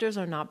characters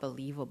are not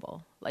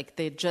believable. Like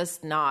they're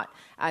just not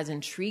as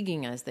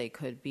intriguing as they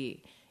could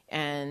be.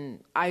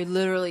 And I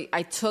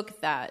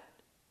took that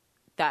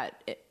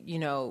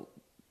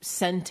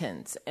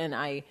sentence and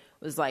I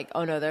was like,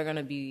 oh no, they're going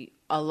to be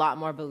a lot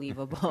more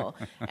believable.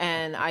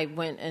 And I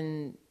went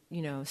and,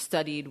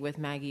 studied with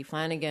Maggie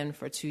Flanagan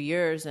for 2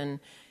 years and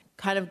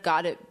kind of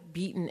got it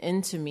beaten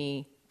into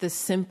me. The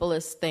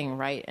simplest thing,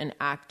 right? An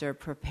actor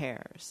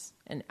prepares.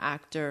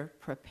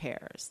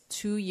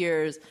 2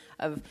 years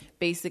of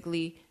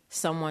basically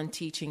someone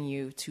teaching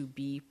you to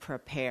be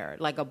prepared.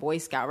 Like a Boy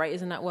Scout, right?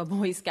 Isn't that what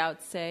Boy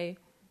Scouts say?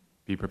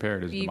 Be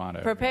prepared is the motto.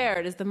 Be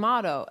prepared is the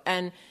motto.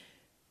 And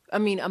I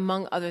mean,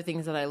 among other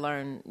things that I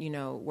learned,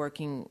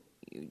 working,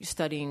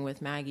 studying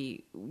with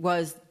Maggie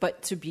was,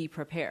 but to be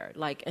prepared,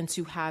 like, and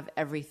to have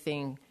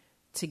everything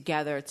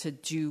together to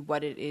do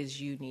what it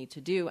is you need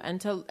to do, and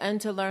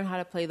to learn how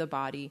to play the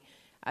body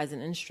as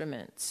an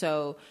instrument.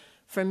 So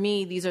for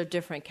me, these are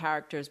different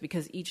characters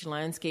because each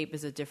landscape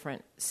is a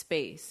different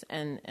space,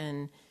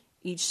 and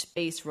each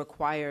space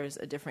requires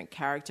a different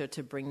character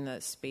to bring the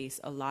space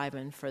alive,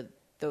 and for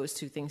those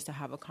two things to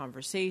have a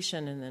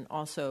conversation. And then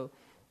also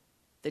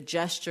the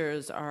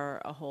gestures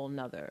are a whole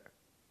nother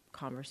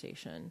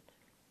conversation.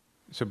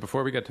 So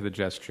before we get to the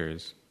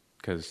gestures,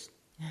 because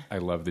I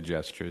love the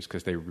gestures,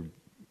 because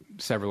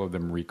several of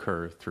them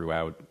recur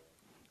throughout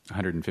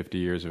 150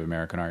 years of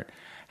American art.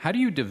 How do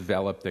you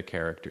develop the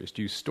characters?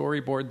 Do you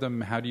storyboard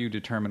them? How do you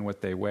determine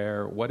what they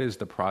wear? What is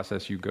the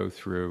process you go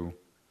through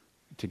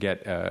to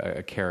get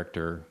a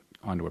character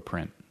onto a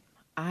print?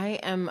 I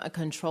am a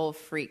control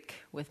freak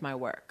with my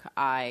work.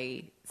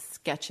 I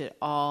sketch it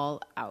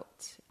all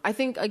out. I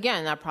think,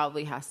 again, that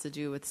probably has to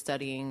do with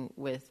studying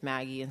with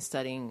Maggie and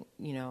studying,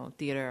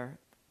 theater.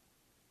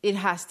 It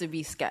has to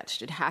be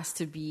sketched. It has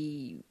to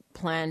be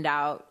planned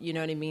out. You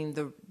know what I mean?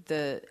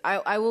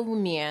 I will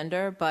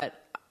meander, but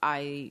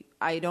I'm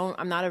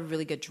not a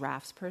really good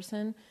drafts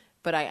person,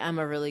 but I am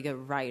a really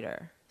good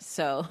writer.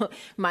 So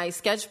my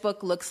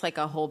sketchbook looks like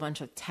a whole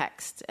bunch of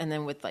text, and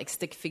then with like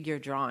stick figure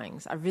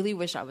drawings. I really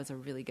wish I was a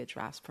really good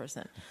drafts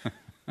person,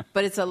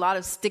 but it's a lot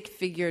of stick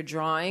figure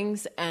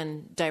drawings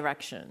and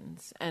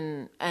directions,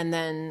 and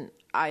then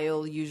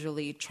I'll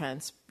usually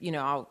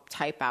I'll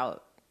type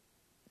out,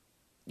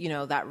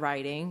 that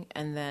writing,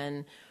 and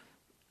then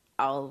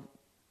I'll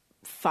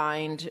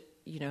find,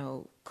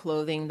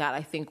 clothing that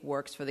I think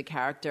works for the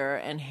character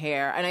and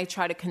hair. And I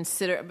try to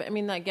consider,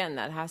 again,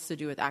 that has to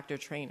do with actor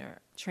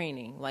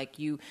training. Like,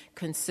 you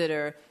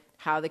consider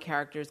how the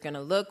character is going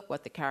to look,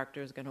 what the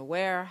character is going to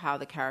wear, how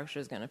the character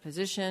is going to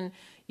position,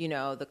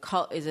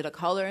 is it a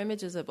color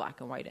image? Is it a black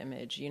and white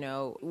image?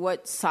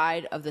 What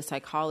side of the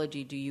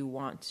psychology do you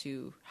want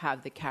to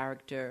have the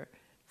character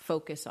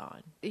focus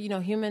on?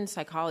 Human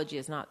psychology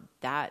is not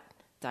that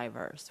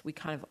diverse. We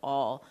kind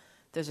of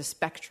there's a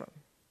spectrum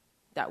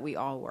that we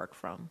all work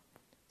from.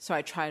 So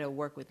I try to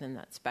work within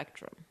that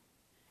spectrum.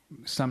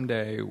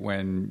 Someday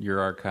when your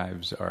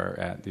archives are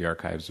at the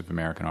Archives of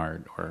American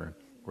Art, or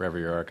wherever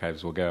your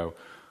archives will go,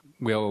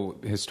 will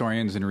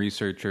historians and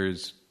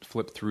researchers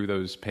flip through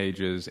those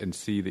pages and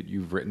see that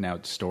you've written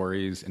out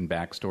stories and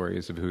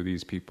backstories of who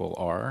these people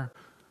are?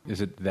 Is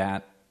it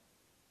that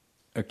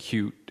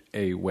acute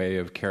a way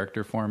of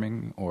character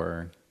forming,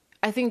 or?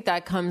 I think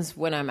that comes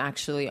when I'm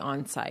actually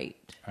on site.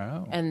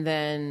 Oh. And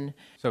then...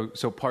 So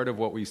part of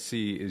what we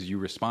see is you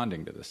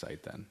responding to the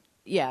site then?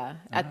 Yeah.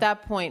 At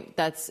that point,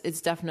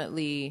 it's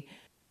definitely...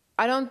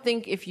 I don't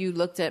think if you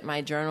looked at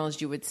my journals,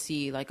 you would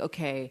see, like,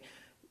 okay,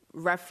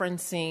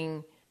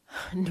 referencing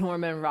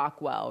Norman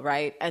Rockwell,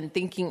 right? And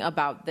thinking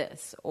about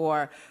this.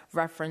 Or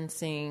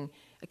referencing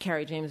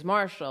Carrie James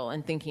Marshall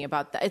and thinking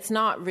about that. It's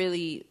not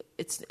really...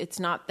 It's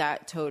not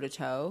that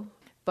toe-to-toe.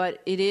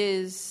 But it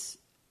is...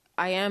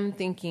 I am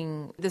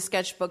thinking the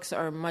sketchbooks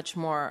are much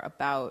more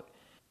about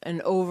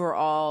an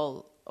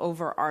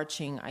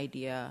overarching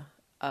idea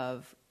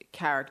of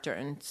character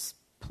and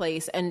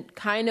place, and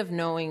kind of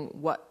knowing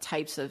what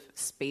types of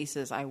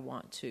spaces I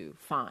want to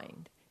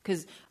find.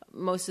 Because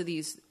most of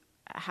these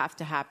have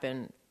to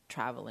happen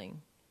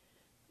traveling.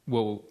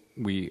 Will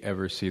we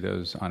ever see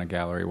those on a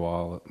gallery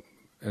wall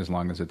as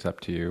long as it's up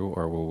to you,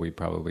 or will we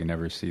probably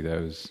never see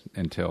those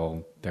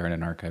until they're in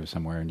an archive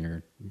somewhere and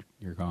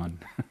you're gone?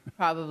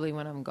 Probably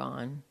when I'm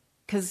gone,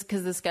 because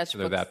the sketchbooks... So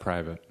they're that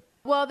private.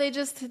 Well, they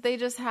just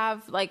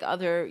have like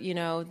other,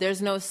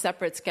 there's no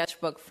separate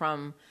sketchbook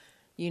from,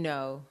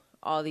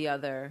 all the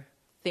other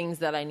things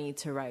that I need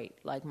to write,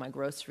 like my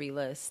grocery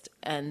list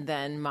and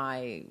then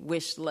my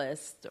wish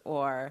list,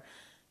 or,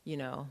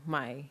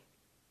 my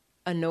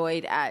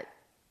annoyed at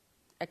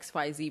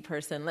XYZ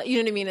person. You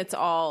know what I mean? It's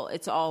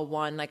all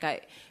one.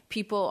 Like,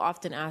 people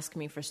often ask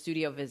me for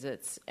studio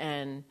visits,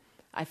 and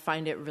I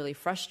find it really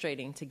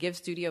frustrating to give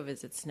studio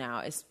visits now.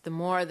 It's the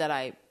more that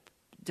I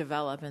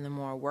develop and the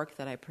more work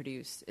that I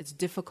produce, it's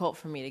difficult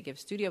for me to give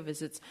studio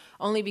visits,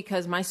 only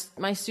because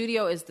my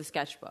studio is the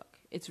sketchbook.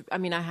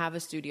 I have a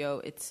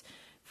studio. It's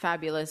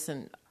fabulous,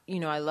 and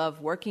I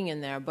love working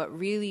in there, but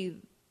really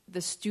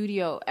the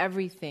studio,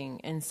 everything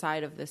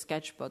inside of the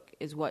sketchbook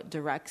is what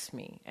directs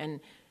me. And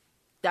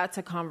that's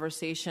a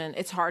conversation.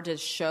 It's hard to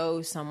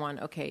show someone,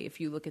 okay, if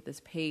you look at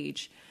this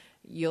page,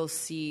 you'll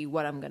see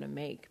what I'm going to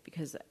make,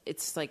 because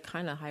it's like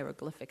kind of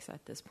hieroglyphics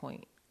at this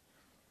point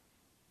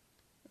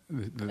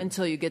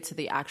until you get to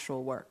the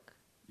actual work.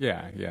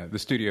 Yeah. The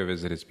studio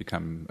visit has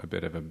become a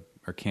bit of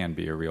or can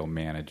be a real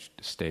managed,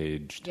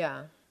 staged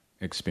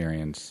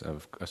experience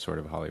of a sort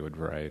of Hollywood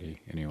variety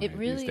anyway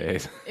these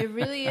days. It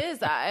really is.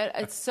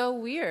 It's so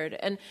weird.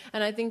 And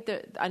I think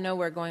that, I know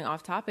we're going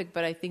off topic,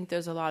 but I think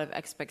there's a lot of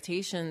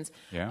expectations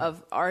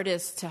of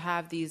artists to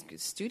have these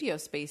studio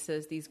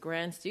spaces, these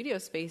grand studio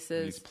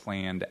spaces. These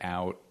planned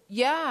out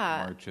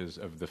marches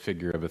of the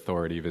figure of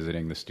authority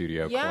visiting the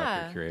studio,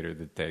 collector, curator,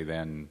 that they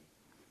then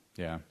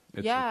Yeah.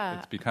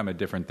 It's become a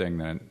different thing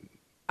than...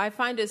 I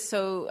find it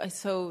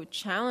so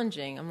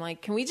challenging. I'm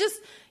like, can we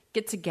just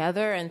get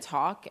together and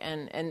talk,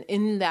 and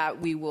in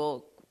that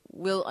we'll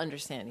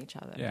understand each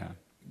other. Yeah.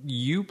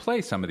 You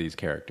play some of these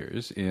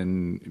characters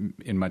in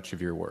much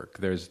of your work.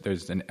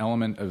 There's an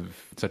element of,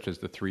 such as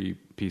the three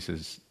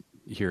pieces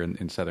here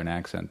in Southern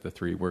Accent, the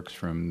three works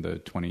from the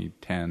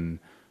 2010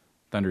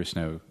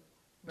 Thundersnow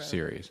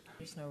series.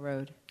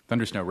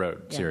 Thundersnow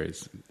Road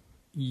series.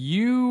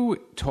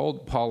 You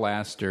told Paul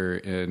Laster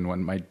in what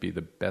might be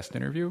the best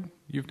interview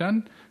you've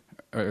done,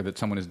 or that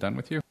someone has done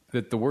with you,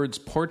 that the words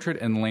portrait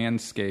and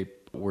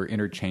landscape were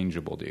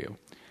interchangeable to you.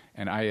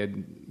 And I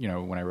had,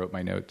 when I wrote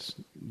my notes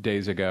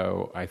days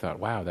ago, I thought,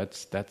 wow,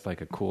 that's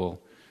like a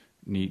cool,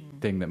 neat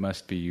thing that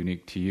must be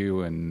unique to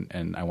you,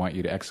 and I want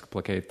you to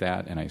explicate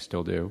that, and I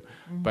still do.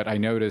 Mm-hmm. But I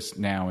noticed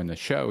now in the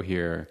show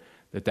here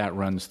that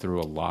runs through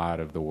a lot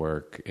of the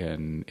work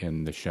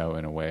in the show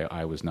in a way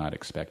I was not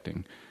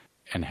expecting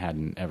and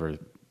hadn't ever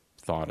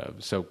thought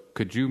of. So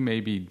could you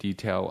maybe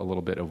detail a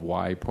little bit of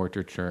why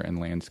portraiture and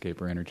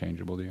landscape are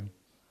interchangeable to you?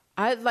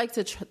 I'd like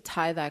to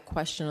tie that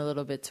question a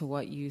little bit to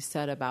what you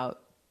said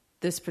about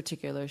this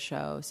particular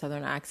show,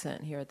 Southern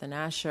Accent, here at the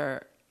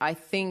Nasher. I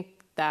think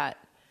that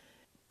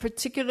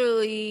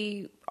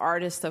particularly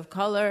artists of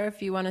color,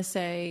 if you want to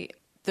say,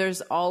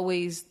 there's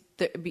always,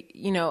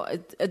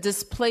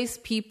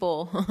 displaced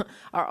people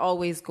are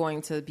always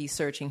going to be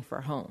searching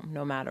for home,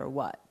 no matter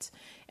what.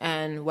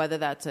 And whether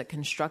that's a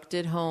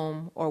constructed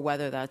home or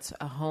whether that's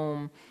a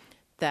home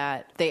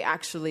that they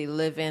actually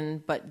live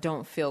in but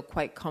don't feel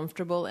quite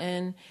comfortable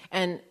in.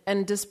 And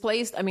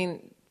displaced,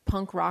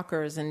 punk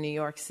rockers in New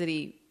York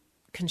City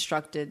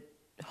constructed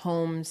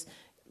homes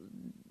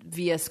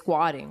via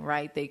squatting,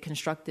 right? They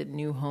constructed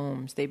new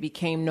homes. They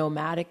became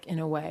nomadic in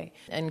a way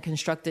and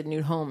constructed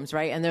new homes,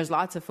 right? And there's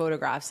lots of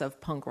photographs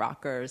of punk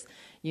rockers,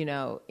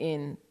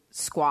 in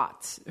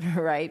squats,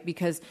 right?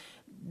 Because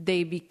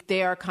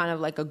they are kind of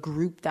like a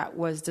group that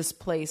was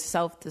displaced,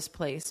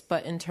 self-displaced.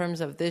 But in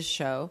terms of this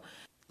show,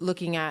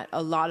 looking at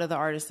a lot of the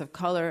artists of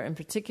color in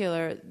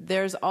particular,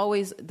 there's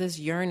always this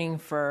yearning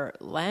for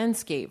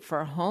landscape,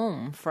 for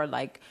home, for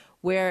like,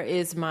 where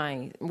is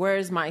my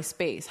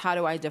space? How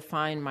do I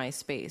define my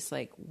space?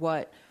 Like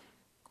what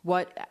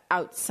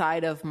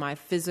outside of my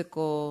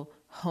physical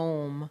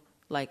home,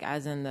 like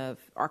as in the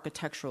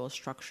architectural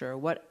structure,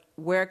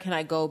 where can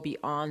I go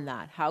beyond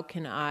that? How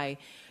can I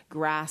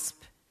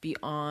grasp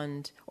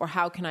beyond, or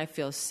how can I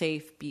feel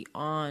safe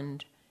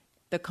beyond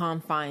the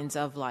confines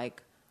of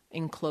like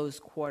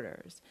enclosed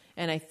quarters?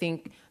 And I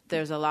think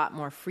there's a lot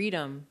more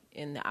freedom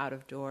in the out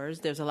of doors.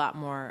 There's a lot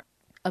more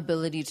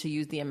ability to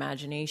use the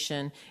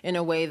imagination in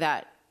a way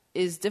that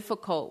is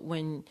difficult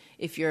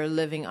if you're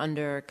living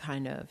under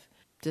kind of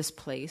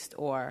displaced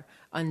or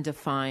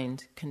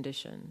undefined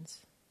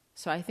conditions.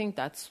 So I think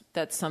that's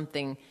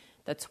something,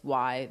 that's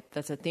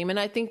a theme. And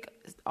I think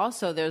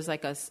also there's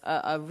like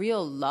a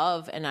real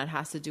love, and that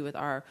has to do with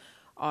our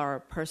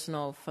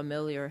personal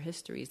familiar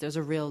histories. There's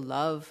a real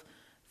love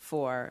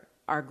for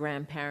our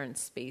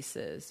grandparents'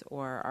 spaces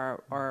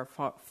or our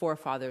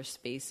forefathers'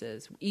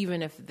 spaces.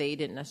 Even if they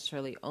didn't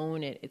necessarily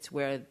own it, it's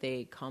where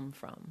they come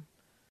from.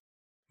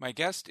 My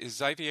guest is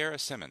Xaviera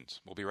Simmons.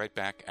 We'll be right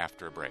back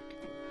after a break.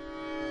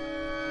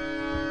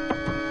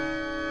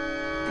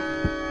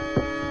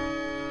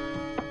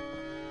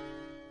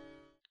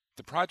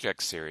 The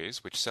Project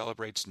series, which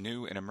celebrates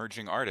new and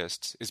emerging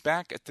artists, is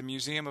back at the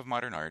Museum of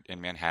Modern Art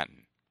in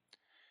Manhattan.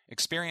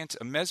 Experience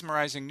a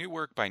mesmerizing new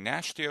work by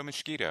Nashtio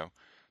Mosquito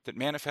that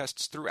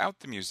manifests throughout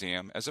the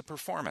museum as a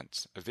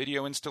performance, a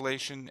video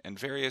installation, and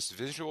various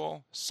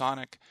visual,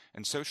 sonic,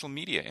 and social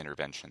media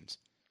interventions.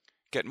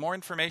 Get more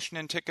information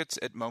and tickets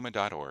at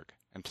MoMA.org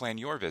and plan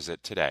your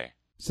visit today.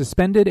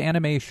 Suspended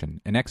Animation,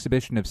 an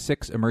exhibition of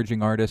 6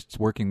 emerging artists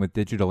working with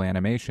digital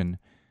animation,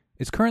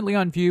 is currently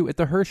on view at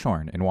the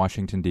Hirshhorn in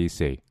Washington,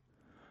 D.C.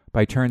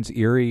 By turns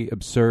eerie,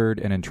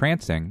 absurd, and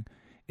entrancing,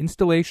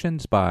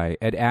 installations by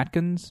Ed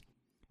Atkins,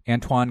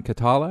 Antoine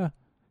Catala,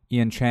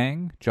 Ian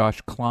Chang,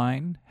 Josh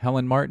Klein,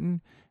 Helen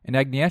Martin, and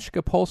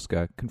Agnieszka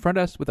Polska confront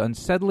us with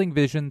unsettling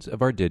visions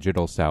of our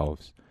digital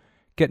selves.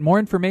 Get more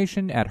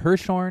information at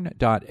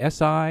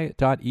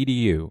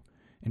hirshhorn.si.edu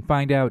and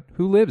find out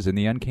who lives in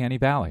the uncanny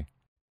valley.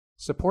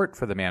 Support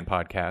for the Man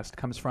Podcast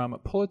comes from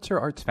Pulitzer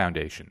Arts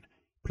Foundation,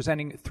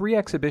 presenting 3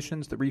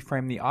 exhibitions that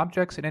reframe the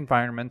objects and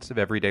environments of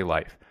everyday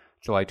life,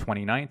 July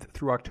 29th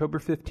through October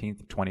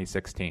 15th,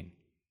 2016.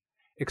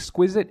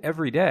 Exquisite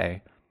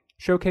Everyday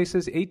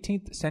showcases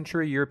 18th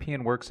century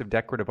European works of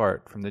decorative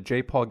art from the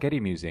J. Paul Getty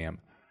Museum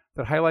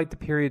that highlight the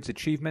period's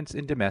achievements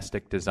in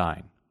domestic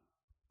design.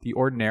 The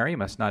Ordinary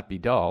Must Not Be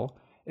Dull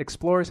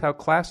explores how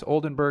Claes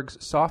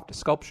Oldenburg's soft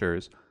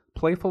sculptures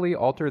playfully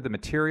alter the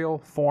material,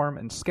 form,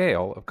 and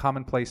scale of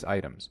commonplace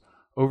items,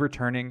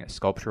 overturning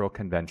sculptural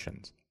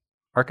conventions.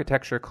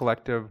 Architecture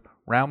collective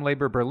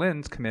Raumlabor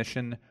Berlin's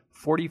commission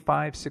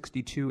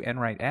 4562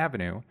 Enright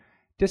Avenue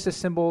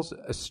disassembles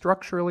a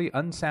structurally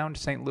unsound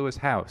St. Louis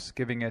house,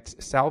 giving its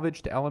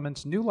salvaged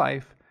elements new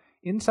life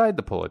inside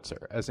the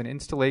Pulitzer as an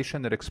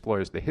installation that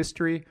explores the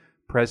history,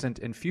 present,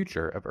 and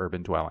future of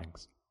urban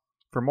dwellings.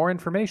 For more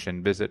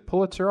information, visit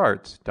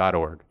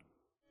pulitzerarts.org.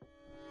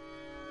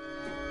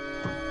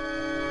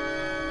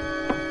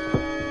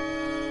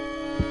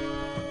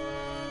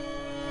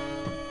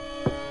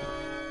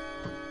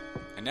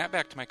 And now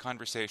back to my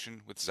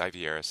conversation with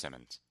Xaviera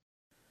Simmons.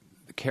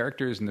 The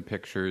characters in the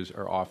pictures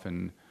are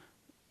often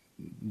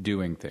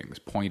doing things.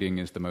 Pointing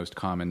is the most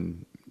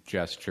common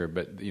gesture,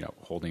 but,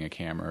 holding a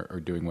camera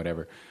or doing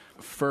whatever.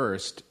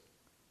 First,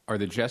 are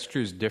the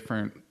gestures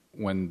different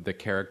when the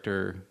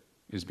character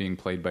is being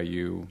played by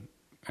you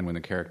and when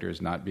the character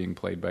is not being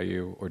played by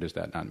you, or does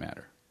that not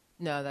matter?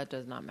 No, that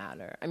does not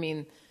matter. I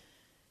mean,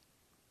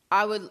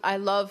 I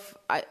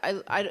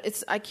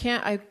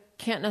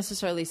can't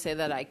necessarily say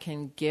that I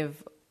can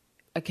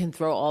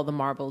throw all the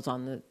marbles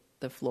on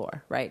the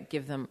floor, right?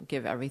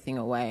 Give everything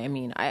away. I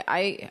mean,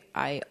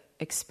 I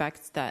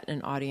expect that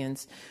an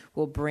audience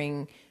will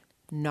bring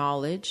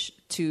knowledge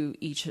to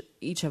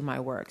each of my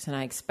works, and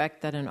I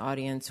expect that an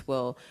audience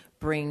will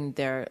bring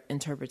their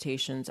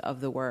interpretations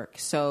of the work.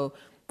 So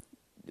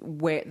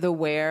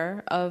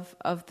where of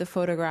the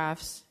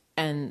photographs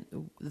and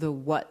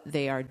what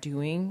they are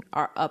doing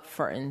are up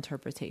for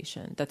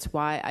interpretation. That's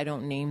why I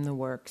don't name the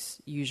works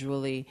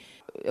usually,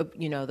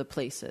 the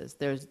places.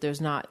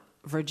 There's not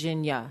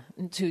Virginia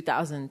in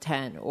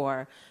 2010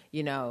 or,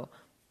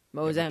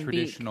 Mozambique. The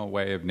traditional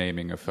way of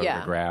naming a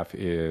photograph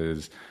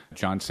is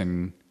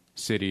Johnson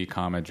City,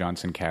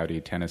 Johnson County,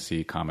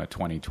 Tennessee,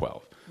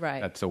 2012.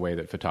 Right. That's the way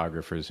that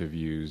photographers have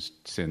used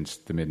since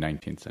the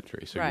mid-19th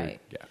century. So right.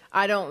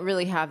 I don't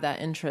really have that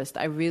interest.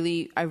 I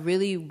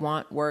really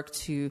want work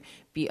to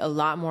be a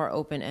lot more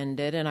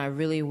open-ended, and I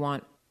really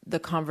want the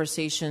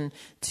conversation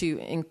to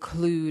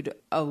include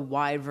a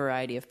wide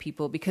variety of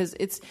people, because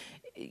it's,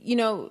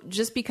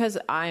 just because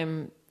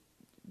I'm,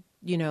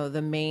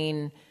 the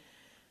main,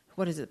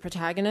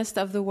 protagonist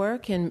of the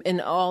work in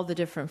all the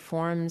different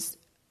forms,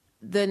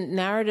 the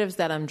narratives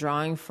that I'm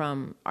drawing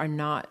from are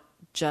not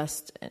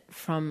just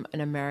from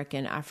an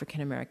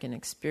African American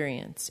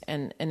experience.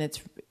 And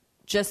it's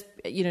just,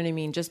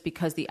 just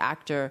because the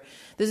actor,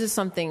 this is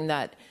something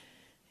that,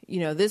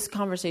 this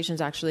conversation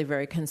is actually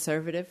very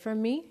conservative for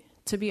me,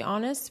 to be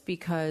honest,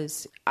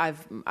 because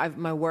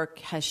my work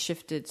has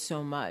shifted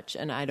so much,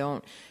 and I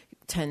don't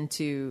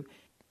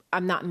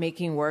I'm not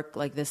making work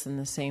like this in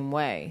the same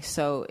way.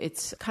 So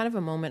it's kind of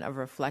a moment of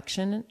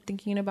reflection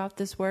thinking about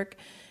this work,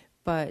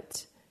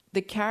 but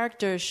the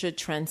character should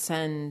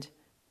transcend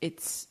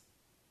its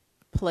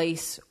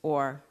place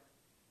or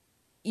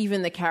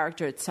even the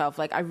character itself.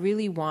 Like, I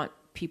really want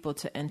people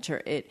to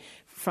enter it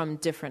from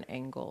different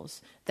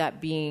angles,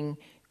 that being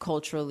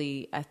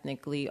culturally,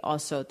 ethnically,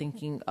 also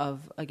thinking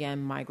of,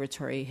 again,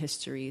 migratory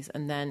histories,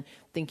 and then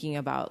thinking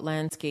about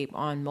landscape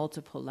on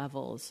multiple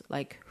levels,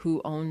 like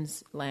who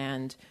owns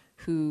land,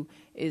 who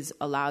is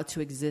allowed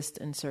to exist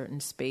in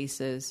certain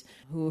spaces,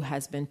 who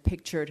has been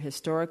pictured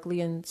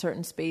historically in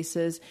certain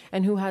spaces,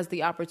 and who has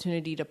the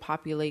opportunity to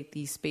populate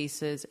these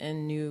spaces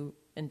in new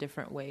and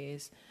different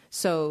ways.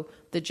 So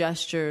the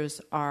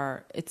gestures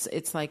are,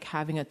 it's like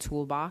having a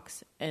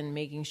toolbox and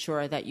making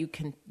sure that you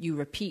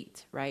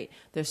repeat, right?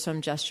 There's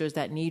some gestures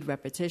that need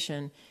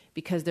repetition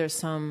because there's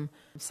some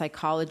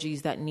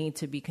psychologies that need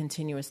to be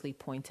continuously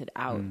pointed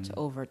out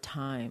over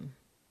time.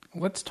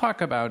 Let's talk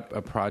about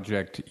a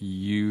project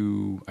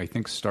you, I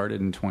think,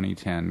 started in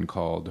 2010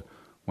 called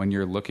When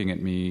You're Looking at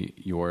Me,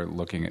 You're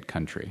Looking at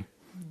Country.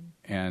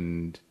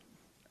 And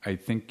I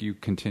think you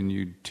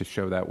continued to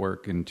show that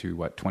work into,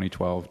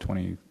 2012,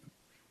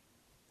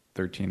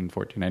 2013, and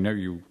 14. I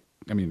know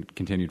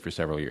continued for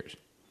several years.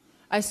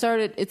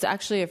 It's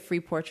actually a free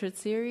portrait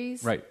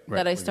series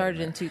that I started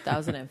in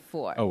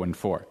 2004. Oh, and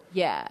 4.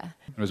 Yeah.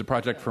 It was a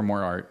project for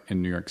More Art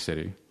in New York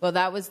City. Well,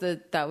 that was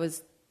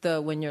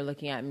the When You're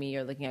Looking at Me,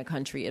 You're Looking at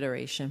Country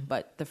iteration,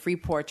 but the free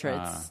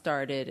portraits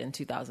started in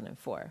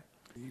 2004.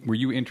 Were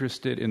you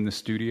interested in the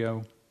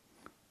studio,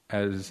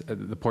 as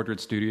the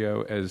portrait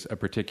studio, as a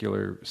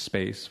particular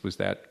space? Was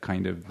that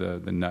kind of the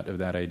nut of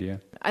that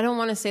idea? I don't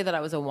want to say that I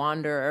was a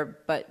wanderer,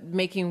 but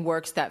making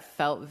works that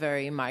felt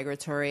very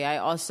migratory. I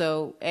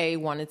also,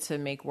 wanted to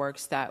make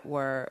works that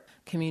were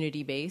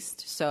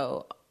community-based.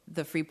 So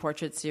the free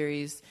portrait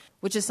series,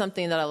 which is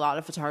something that a lot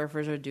of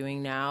photographers are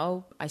doing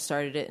now. I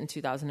started it in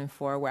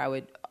 2004, where I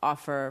would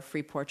offer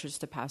free portraits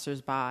to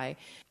passersby.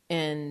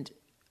 And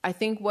I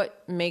think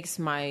what makes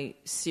my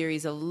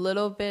series a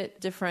little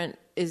bit different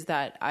is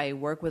that I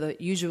work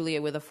usually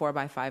with a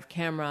 4x5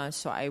 camera.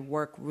 So I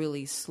work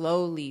really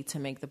slowly to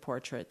make the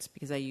portraits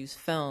because I use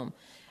film.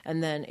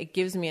 And then it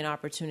gives me an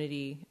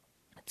opportunity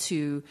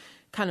to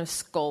kind of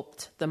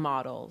sculpt the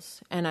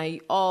models. And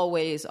I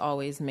always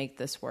make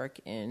this work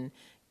in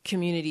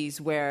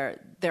communities where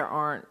there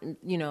aren't,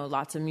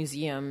 lots of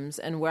museums,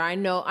 and where I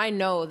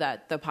know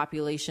that the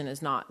population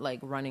is not like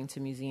running to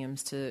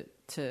museums to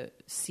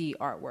see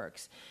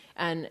artworks.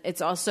 And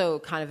it's also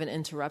kind of an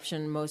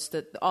interruption.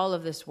 All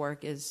of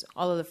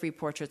the free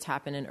portraits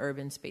happen in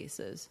urban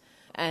spaces.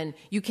 And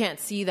you can't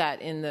see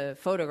that in the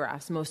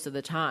photographs most of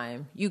the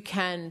time. You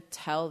can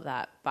tell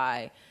that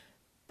by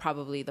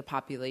probably the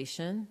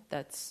population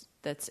that's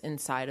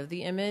inside of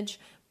the image,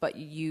 but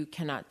you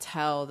cannot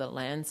tell the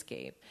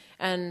landscape.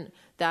 And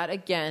that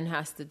again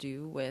has to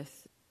do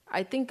with,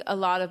 I think a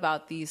lot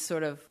about these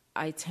sort of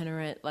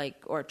itinerant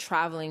or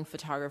traveling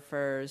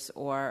photographers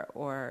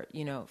or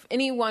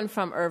anyone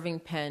from Irving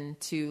Penn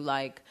to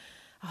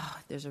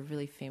there's a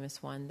really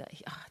famous one that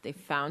they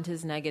found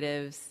his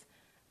negatives.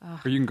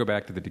 Or you can go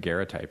back to the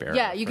daguerreotype era.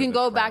 Yeah, you can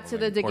go back to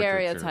the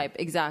daguerreotype.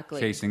 Exactly.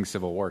 Chasing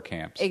Civil War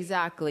camps.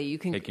 Exactly. You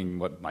can taking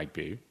what might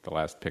be the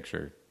last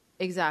picture.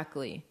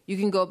 Exactly. You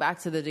can go back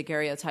to the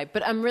daguerreotype.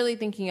 But I'm really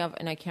thinking of,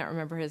 and I can't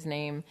remember his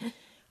name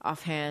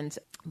offhand,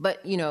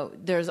 but,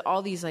 there's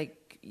all these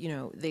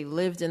they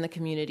lived in the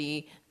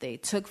community, they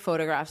took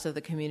photographs of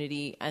the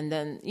community, and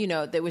then,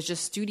 there was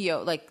just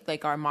studio,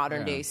 like our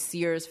modern day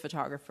Sears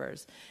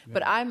photographers. Yeah.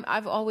 But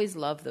I've always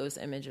loved those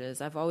images.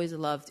 I've always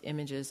loved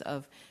images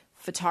of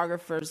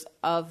photographers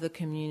of the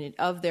community,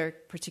 of their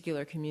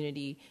particular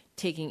community,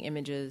 taking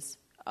images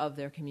of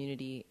their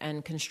community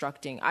and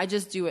constructing. I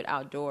just do it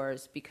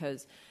outdoors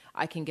because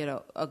I can get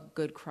a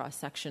good cross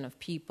section of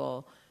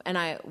people, and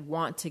I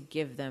want to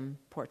give them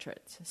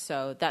portraits.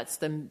 So that's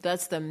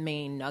the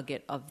main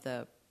nugget of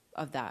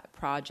that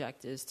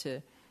project, is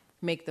to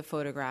make the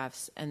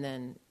photographs and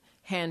then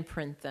hand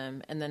print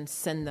them and then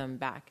send them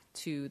back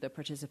to the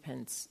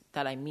participants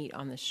that I meet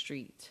on the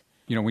street.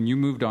 When you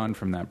moved on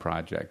from that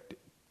project,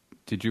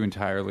 did you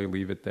entirely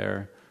leave it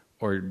there?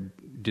 Or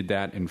did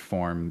that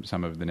inform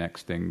some of the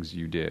next things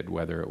you did,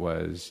 whether it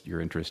was your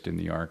interest in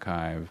the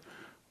archive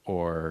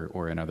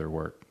or in other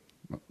work,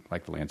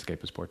 like the landscape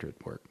as portrait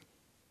work?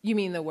 You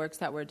mean the works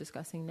that we're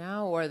discussing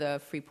now, or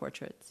the free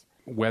portraits?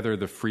 Whether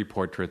the free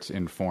portraits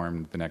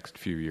informed the next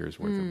few years'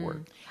 worth of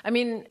work. I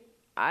mean,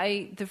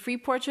 the free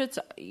portraits,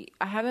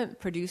 I haven't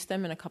produced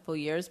them in a couple of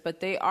years, but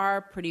they are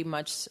pretty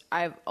much,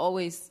 I've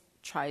always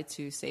tried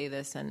to say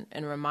this and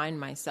remind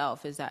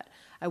myself, is that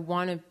I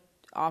want to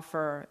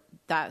offer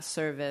that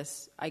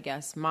service, I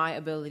guess, my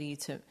ability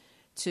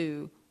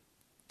to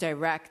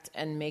direct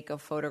and make a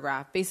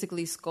photograph,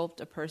 basically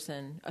sculpt a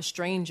person, a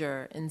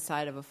stranger,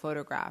 inside of a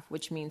photograph,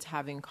 which means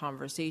having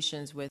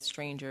conversations with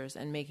strangers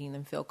and making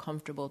them feel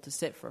comfortable to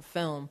sit for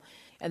film,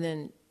 and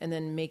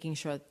then making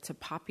sure to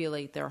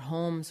populate their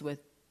homes with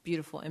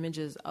beautiful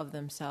images of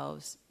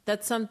themselves.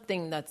 That's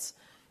something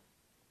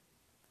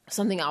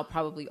I'll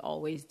probably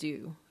always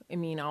do. I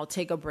mean, I'll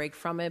take a break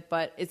from it,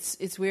 but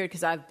it's weird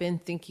because I've been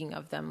thinking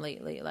of them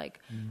lately.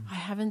 I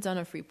haven't done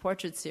a free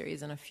portrait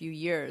series in a few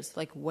years.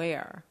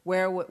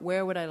 Where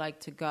would I like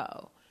to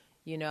go?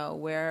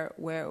 Where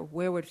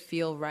would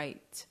feel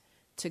right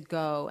to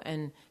go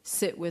and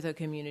sit with a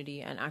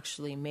community and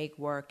actually make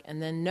work,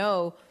 and then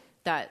know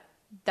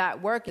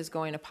that work is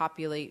going to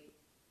populate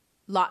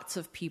lots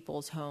of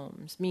people's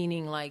homes,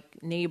 meaning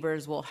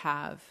neighbors will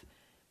have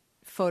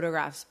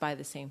photographs by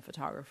the same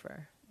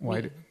photographer.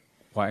 Why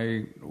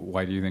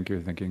do you think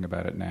you're thinking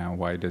about it now?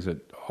 Why does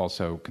it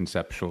also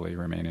conceptually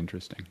remain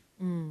interesting?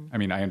 I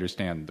mean, I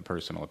understand the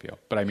personal appeal,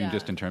 but I mean,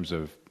 just in terms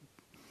of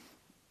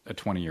a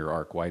 20-year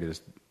arc, why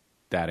does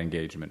that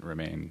engagement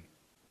remain?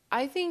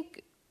 I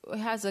think it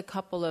has a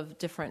couple of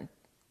different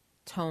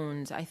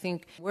tones. I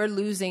think we're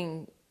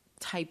losing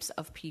types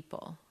of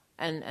people,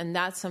 and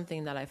that's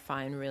something that I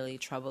find really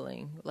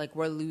troubling.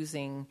 We're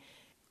losing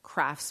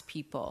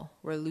craftspeople.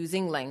 We're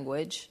losing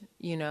language,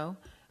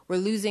 We're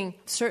losing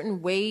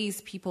certain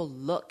ways people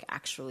look,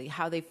 actually,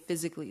 how they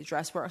physically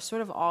dress. We're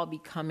sort of all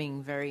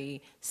becoming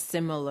very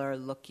similar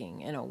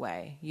looking in a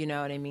way, you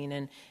know what I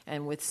mean?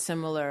 And with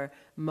similar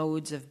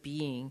modes of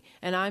being.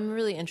 And I'm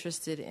really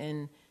interested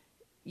in,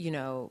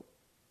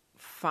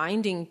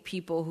 finding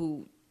people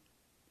who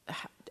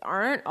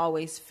aren't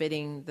always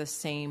fitting the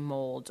same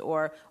mold,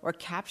 or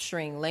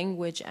capturing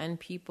language and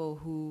people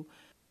who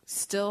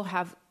still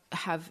have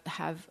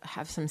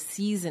some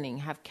seasoning,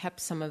 have kept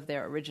some of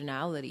their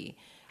originality.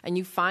 And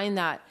you find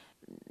that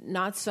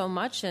not so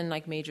much in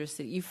major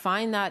cities. You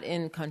find that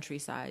in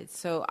countryside.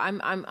 So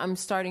I'm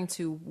starting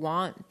to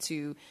want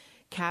to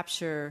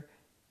capture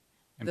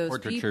those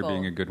portraiture people.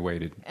 Being a good way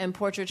to and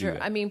portraiture.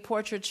 I mean,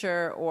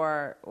 portraiture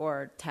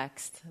or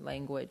text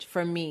language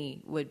for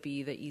me would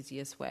be the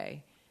easiest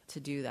way to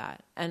do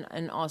that.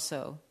 And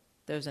also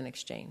there's an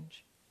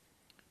exchange.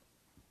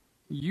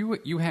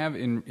 You have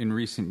in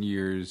recent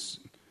years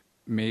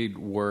made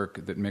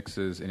work that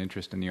mixes an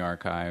interest in the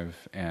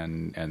archive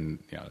and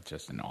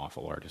just an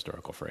awful art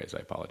historical phrase. I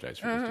apologize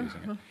for just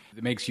using it.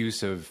 It makes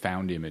use of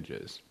found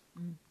images,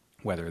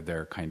 whether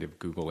they're kind of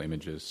Google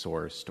images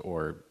sourced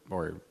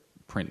or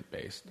print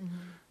based,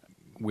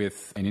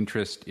 with an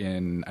interest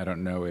in, I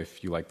don't know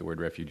if you like the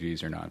word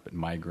refugees or not, but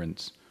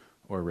migrants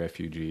or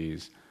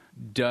refugees.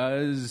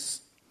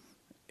 Does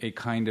a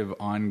kind of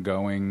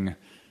ongoing,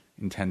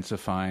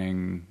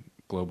 intensifying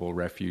global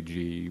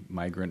refugee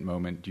migrant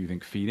moment, do you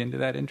think, feed into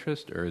that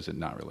interest, or is it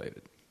not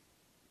related?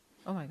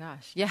 Oh my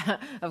gosh. Yeah,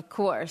 of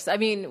course. I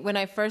mean, when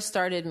I first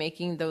started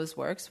making those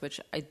works,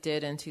 which I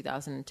did in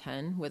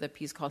 2010 with a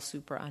piece called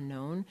Super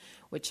Unknown,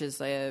 which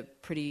is a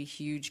pretty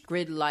huge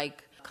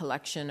grid-like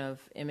collection of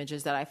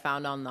images that I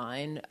found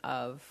online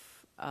of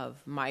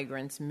of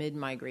migrants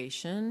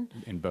mid-migration.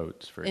 In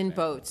boats, for In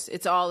example. boats.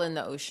 It's all in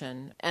the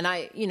ocean. And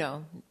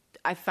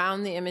I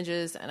found the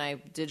images and I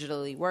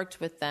digitally worked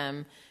with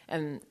them.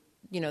 And,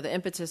 the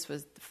impetus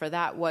for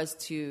that was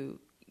to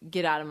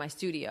get out of my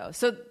studio.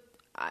 So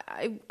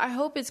I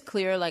hope it's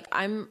clear. Like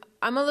I'm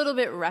a little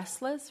bit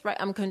restless, right?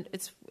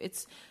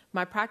 It's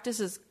my practice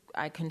is,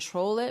 I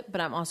control it,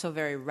 but I'm also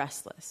very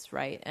restless,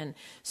 right? And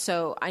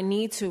so I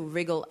need to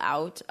wriggle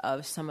out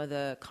of some of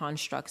the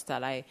constructs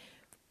that I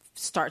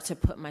start to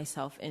put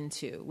myself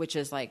into, which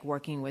is like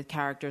working with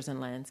characters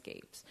and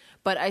landscapes.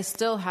 But I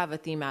still have a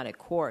thematic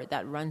core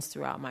that runs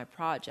throughout my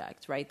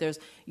project, right? There's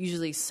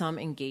usually some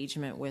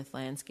engagement with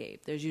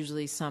landscape. There's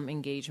usually some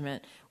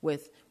engagement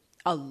with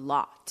a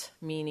lot,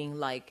 meaning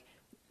like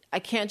I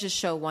can't just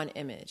show one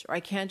image, or I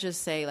can't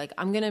just say like,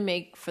 I'm going to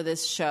make for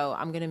this show,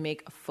 I'm going to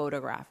make a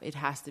photograph. It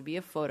has to be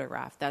a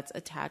photograph that's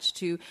attached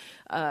to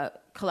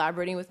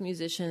collaborating with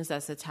musicians,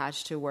 that's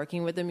attached to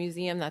working with a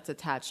museum, that's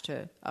attached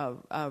to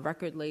a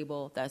record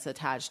label, that's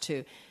attached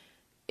to,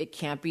 it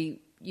can't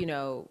be,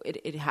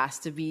 it has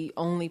to be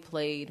only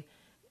played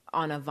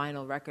on a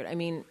vinyl record. I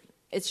mean,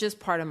 it's just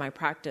part of my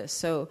practice.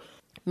 So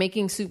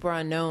making Super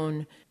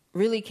Unknown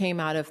really came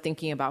out of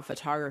thinking about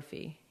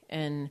photography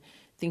and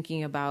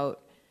thinking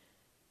about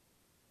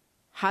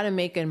how to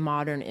make a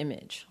modern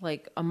image.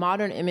 Like a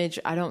modern image,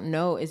 I don't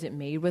know, is it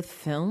made with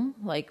film?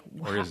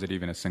 Or is it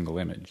even a single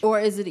image? Or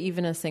is it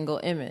even a single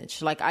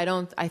image? Like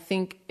I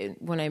think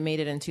when I made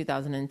it in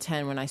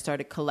 2010, when I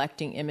started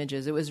collecting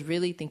images, it was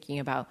really thinking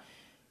about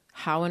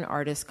how an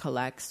artist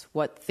collects,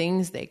 what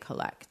things they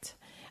collect.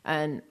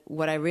 And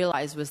what I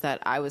realized was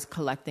that I was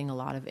collecting a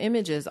lot of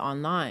images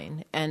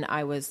online, and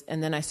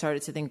then I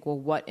started to think, well,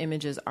 what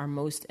images are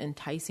most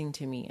enticing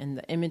to me? And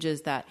the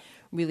images that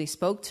really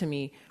spoke to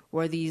me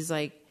were these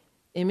like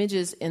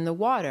images in the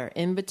water,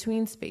 in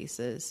between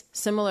spaces,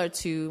 similar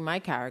to my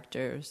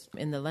characters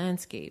in the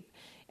landscape.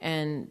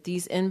 And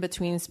these in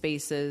between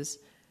spaces,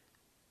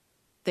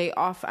 the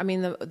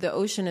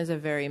ocean is a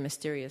very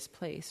mysterious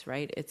place,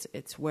 right?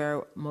 It's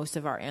where most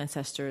of our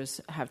ancestors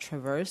have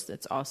traversed.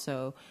 It's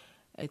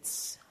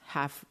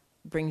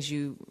brings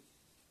you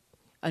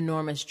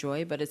enormous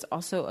joy, but it's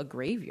also a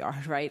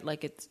graveyard, right?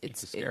 Like it's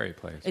a scary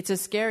place. It's a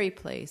scary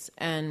place,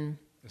 and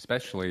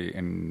especially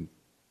in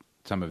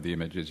some of the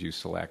images you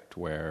select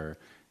where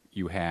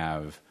you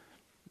have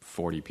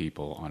 40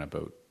 people on a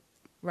boat,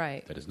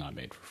 right? That is not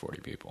made for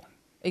 40 people.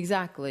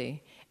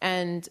 Exactly.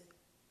 And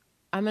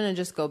I'm going to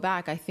just go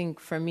back. I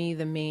think for me,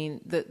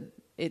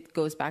 it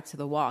goes back to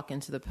the walk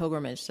and to the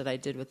pilgrimage that I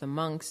did with the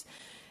monks.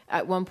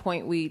 At one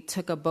point, we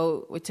took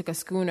a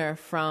schooner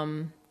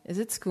from, is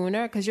it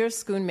schooner? Because you're a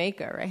schoon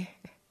maker,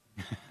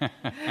 right?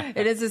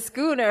 It is a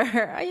schooner.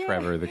 Yeah.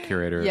 Trevor, the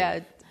curator.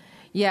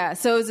 Yeah.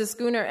 So it was a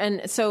schooner.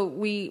 And so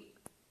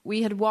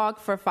we had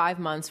walked for 5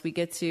 months. We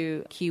get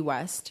to Key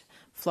West,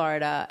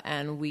 Florida,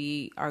 and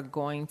we are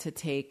going to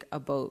take a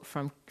boat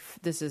from,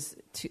 this is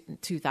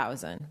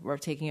 2000. We're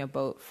taking a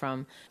boat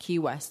from Key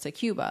West to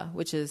Cuba,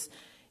 which is,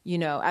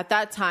 at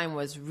that time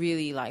was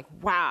really like,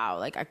 wow,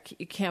 like I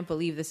can't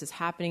believe this is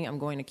happening. I'm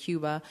going to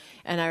Cuba.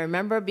 And I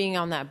remember being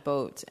on that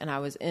boat, and I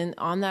was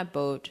on that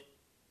boat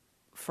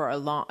for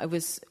it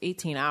was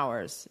 18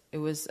 hours. It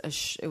was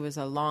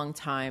a long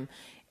time.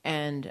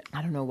 And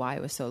I don't know why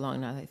it was so long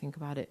now that I think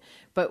about it,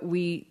 but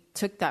we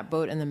took that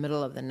boat in the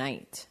middle of the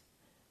night.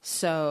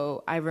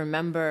 So I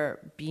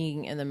remember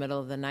being in the middle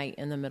of the night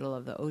in the middle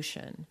of the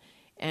ocean,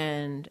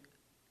 and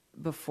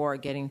before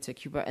getting to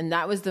Cuba. And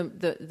that was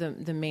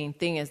the main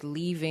thing, is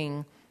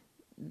leaving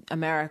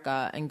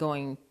America and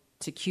going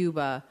to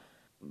Cuba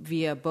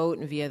via boat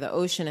and via the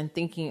ocean, and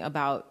thinking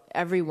about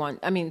everyone.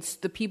 I mean,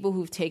 the people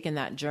who've taken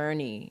that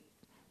journey.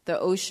 The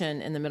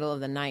ocean in the middle of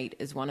the night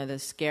is one of the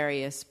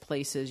scariest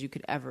places you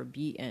could ever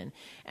be in.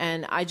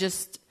 And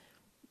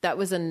that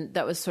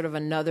was sort of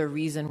another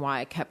reason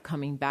why I kept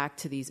coming back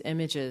to these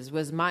images,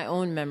 was my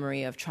own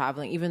memory of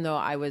traveling, even though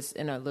I was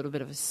in I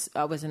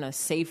was in a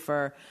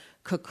safer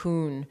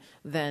cocoon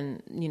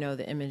than,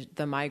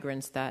 the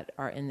migrants that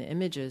are in the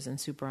images in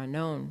Super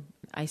Unknown.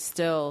 I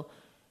still,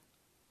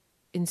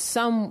 in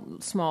some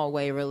small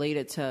way,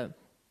 related to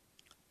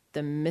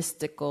the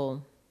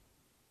mystical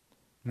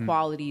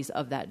qualities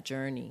of that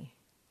journey.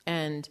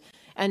 And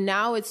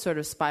now it's sort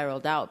of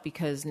spiraled out,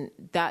 because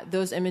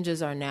those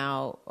images are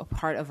now a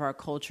part of our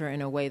culture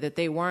in a way that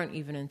they weren't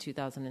even in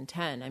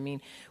 2010. I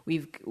mean,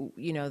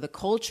 the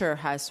culture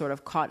has sort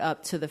of caught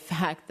up to the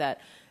fact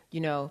that,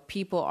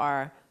 people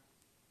are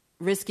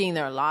risking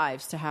their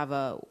lives to have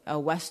a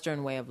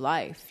Western way of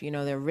life.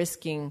 They're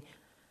risking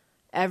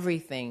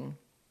everything,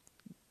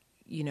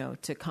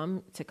 to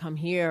come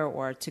here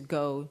or to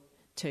go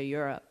to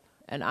Europe.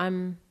 And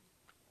I'm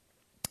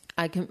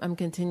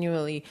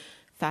continually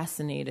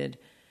fascinated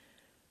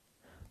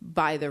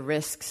by the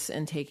risks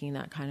in taking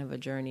that kind of a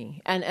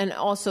journey, and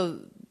also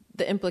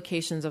the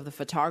implications of the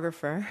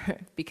photographer,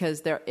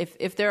 because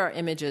if there are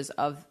images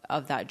of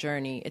that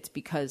journey, it's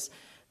because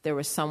there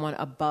was someone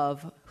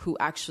above who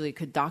actually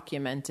could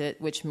document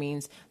it, which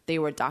means they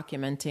were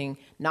documenting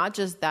not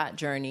just that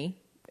journey,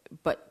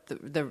 but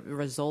the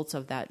results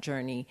of that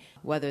journey,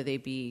 whether they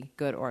be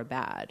good or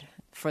bad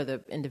for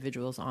the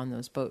individuals on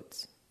those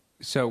boats.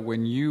 So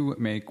when you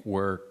make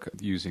work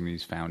using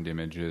these found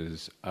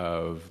images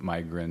of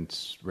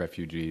migrants,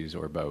 refugees,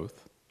 or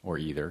both, or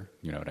either,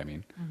 you know what I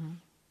mean? Mm-hmm.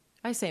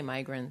 I say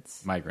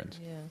migrants. Migrants.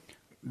 Yeah.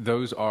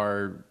 Those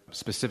are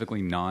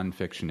specifically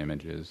nonfiction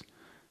images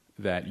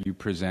that you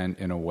present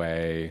in a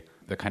way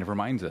that kind of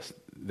reminds us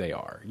they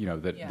are,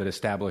 that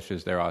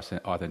establishes their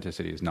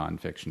authenticity as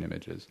nonfiction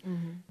images.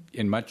 Mm-hmm.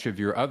 In much of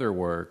your other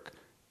work,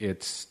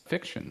 it's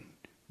fiction.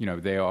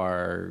 They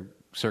are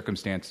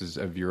circumstances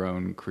of your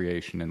own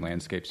creation and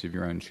landscapes of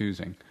your own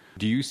choosing.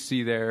 Do you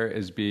see there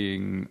as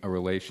being a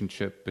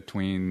relationship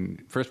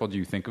between, first of all, do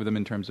you think of them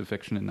in terms of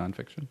fiction and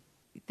nonfiction?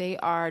 They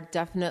are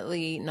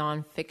definitely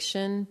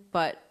nonfiction,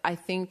 but I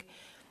think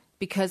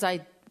because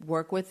I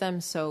work with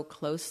them so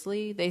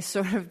closely, they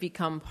sort of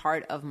become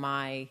part of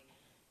my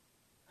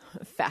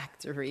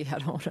factory. I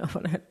don't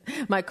know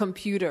my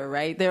computer,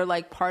 right? They're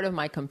like part of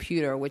my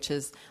computer, which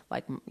is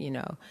like,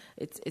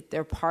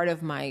 they're part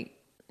of my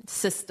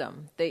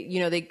system.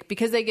 They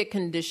because they get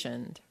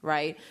conditioned,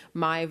 right?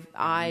 My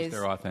eyes,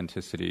 their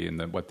authenticity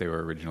and what they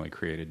were originally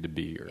created to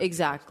be.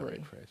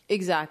 Exactly.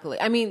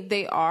 Exactly. I mean,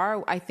 they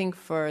are, I think,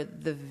 for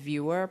the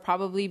viewer,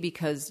 probably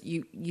because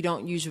you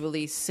don't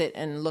usually sit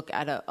and look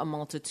at a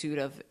multitude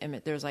of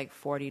images. There's like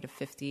 40 to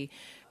 50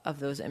 of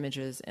those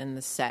images in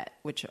the set,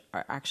 which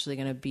are actually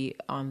going to be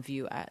on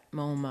view at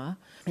MoMA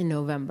in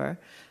November.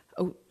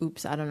 Oh,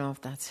 oops, I don't know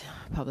if that's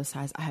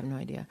publicized. I have no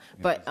idea.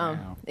 But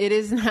it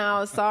is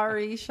now.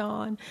 Sorry,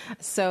 Sean.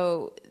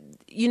 So,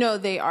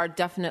 they are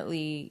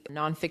definitely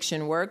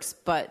nonfiction works,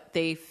 but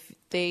they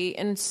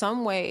in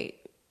some way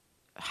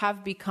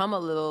have become a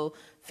little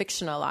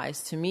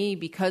fictionalized to me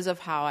because of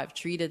how I've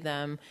treated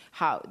them,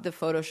 how the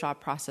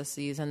Photoshop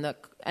processes and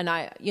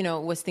I,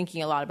 was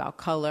thinking a lot about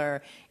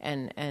color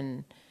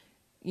and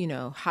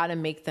how to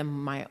make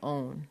them my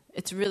own.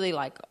 It's really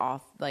like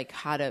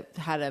how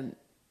to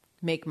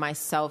make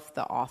myself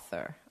the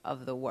author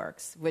of the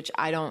works, which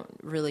I don't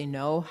really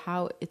know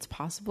how it's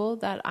possible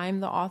that I'm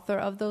the author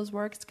of those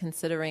works,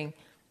 considering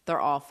they're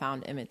all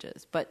found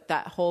images. But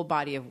that whole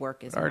body of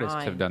work is artists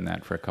mine. Have done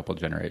that for a couple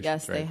generations,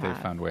 yes, right? They have.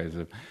 They found ways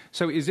of.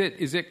 So is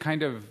it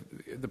kind of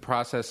the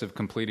process of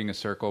completing a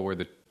circle where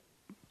the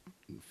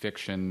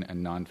fiction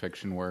and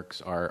nonfiction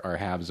works are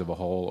halves of a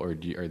whole, or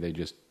are they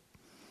just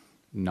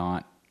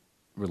not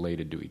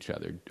related to each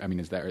other? I mean,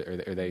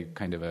 are they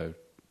kind of a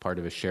part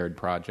of a shared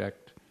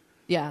project?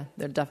 Yeah,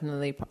 they're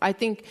definitely. I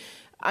think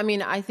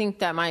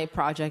that my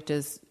project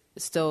is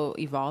still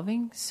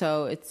evolving.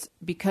 So it's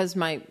because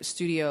my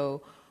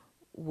studio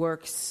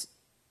works,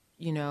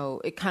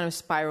 it kind of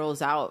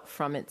spirals out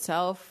from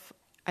itself.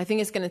 I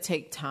think it's going to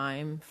take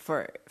time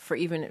for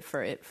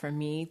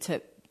me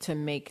to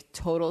make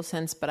total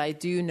sense. But I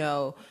do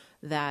know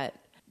that,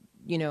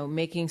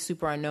 making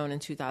Super Unknown in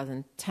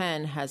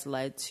 2010 has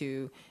led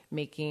to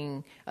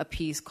making a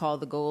piece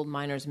called The Gold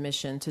Miner's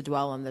Mission to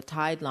Dwell on the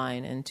Tide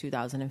Line in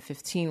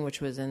 2015,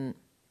 which was in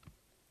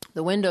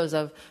the windows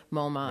of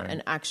MoMA, right.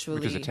 And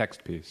actually... Which is a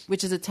text piece.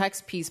 Which is a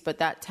text piece, but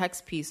that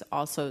text piece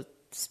also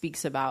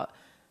speaks about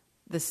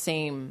the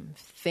same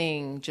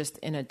thing, just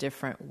in a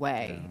different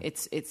way. Yeah.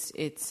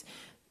 It's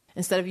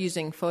instead of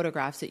using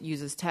photographs, it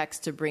uses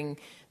text to bring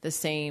the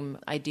same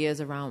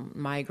ideas around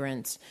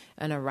migrants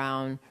and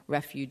around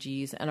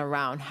refugees and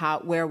around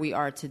where we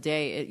are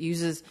today.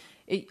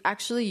 It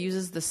actually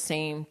uses the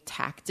same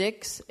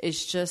tactics.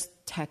 It's just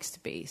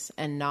text-based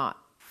and not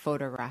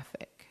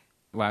photographic.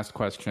 Last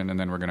question, and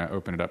then we're going to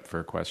open it up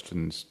for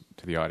questions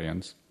to the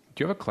audience.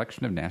 Do you have a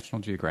collection of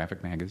National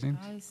Geographic magazines?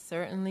 I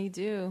certainly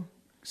do.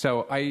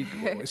 So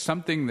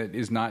something that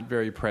is not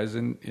very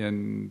present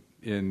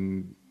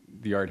in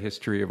the art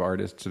history of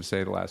artists of,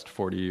 say, the last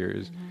 40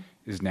 years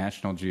is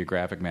National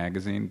Geographic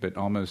magazine, but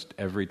almost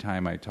every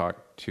time I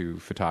talk to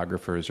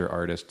photographers or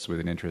artists with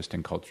an interest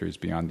in cultures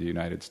beyond the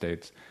United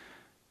States,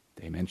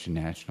 they mention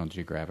National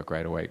Geographic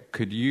right away.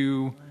 Could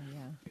you...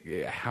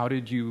 How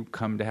did you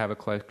come to have a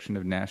collection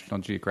of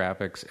National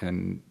Geographics,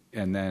 and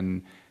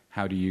then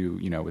how do you,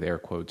 with air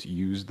quotes,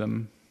 use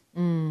them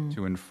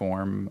to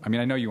inform? I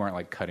mean, I know you aren't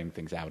like cutting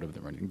things out of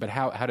them or anything, but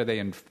how do they?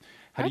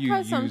 How do you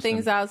cut some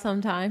things out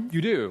sometimes?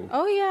 You do?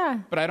 Oh yeah.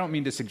 But I don't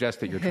mean to suggest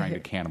that you're trying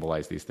to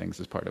cannibalize these things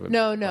as part of a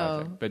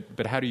project.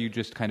 But how do you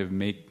just kind of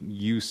make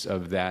use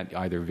of that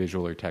either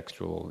visual or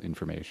textual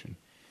information?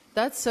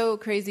 That's so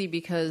crazy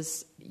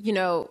because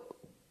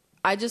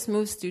I just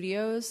moved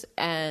studios,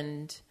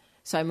 and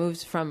so I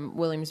moved from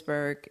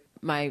Williamsburg,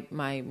 my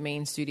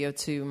main studio,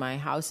 to my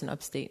house in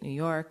upstate New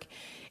York.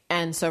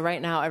 And so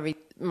right now,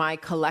 my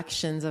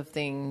collections of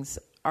things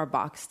are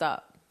boxed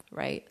up,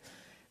 right?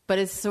 But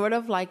it's sort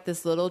of like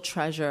this little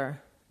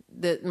treasure.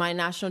 My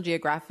National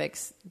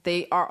Geographics,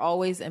 they are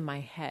always in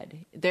my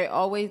head. They're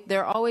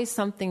always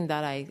something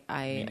that I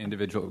mean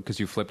individual, because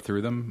you flip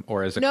through them,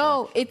 or as a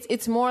no, collection?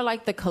 It's more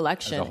like the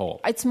collection as a whole.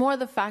 It's more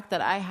the fact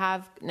that I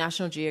have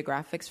National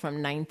Geographics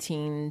from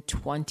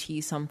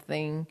 1920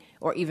 something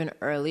or even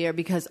earlier,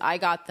 because I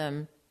got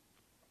them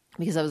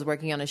because I was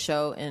working on a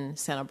show in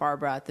Santa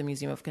Barbara at the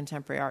Museum of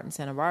Contemporary Art in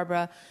Santa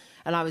Barbara.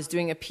 And I was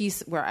doing a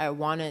piece where I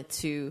wanted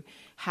to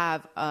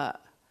have a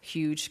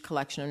huge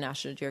collection of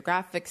National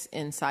Geographics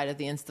inside of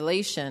the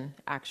installation,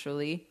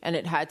 actually. And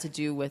it had to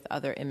do with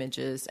other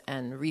images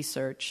and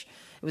research.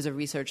 It was a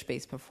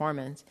research-based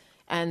performance.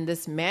 And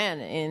this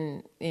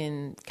man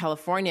in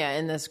California,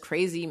 in this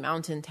crazy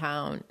mountain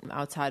town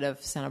outside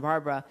of Santa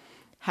Barbara,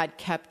 had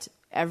kept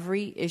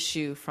every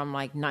issue from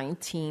like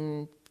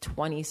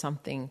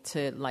 1920-something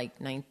to like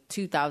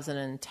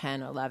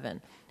 2010,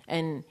 11.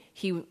 And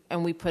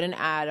we put an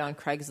ad on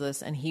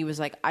Craigslist, and he was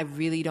like, I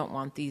really don't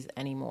want these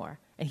anymore.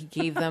 And he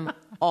gave them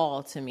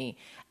all to me.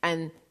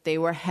 And they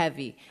were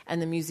heavy. And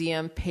the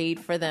museum paid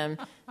for them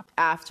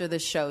after the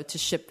show to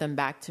ship them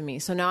back to me.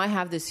 So now I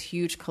have this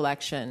huge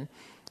collection,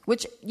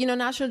 which, you know,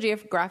 National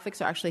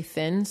Geographics are actually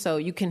thin, so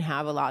you can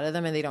have a lot of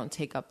them and they don't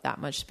take up that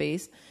much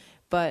space.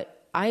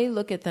 But I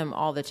look at them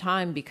all the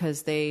time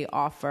because they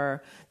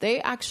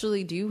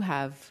actually do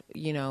have,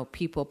 you know,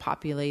 people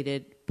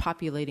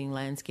populating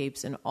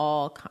landscapes in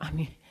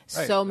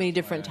so many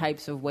different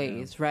types of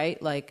ways, right?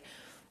 Like,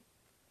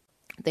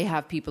 they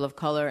have people of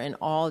color in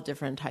all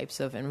different types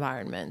of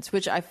environments,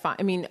 which I find,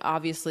 I mean,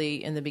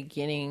 obviously in the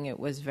beginning it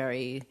was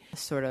very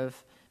sort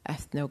of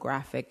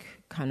ethnographic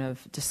kind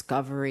of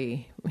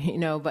discovery, you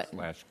know, but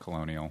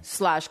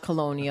slash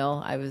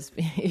colonial. I was,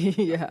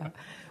 yeah,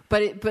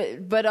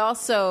 but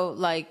also,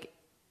 like,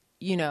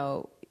 you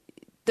know,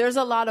 there's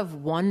a lot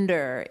of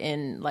wonder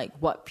in like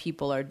what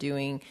people are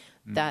doing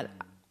that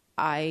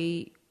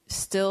I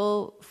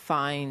still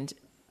find,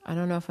 I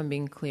don't know if I'm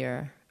being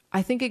clear.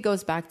 I think it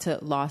goes back to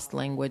lost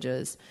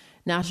languages.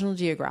 National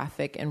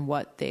Geographic and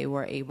what they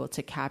were able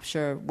to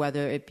capture,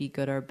 whether it be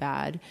good or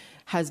bad,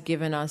 has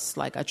given us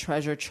like a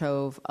treasure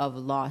trove of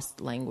lost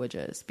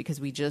languages,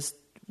 because we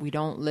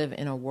don't live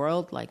in a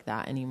world like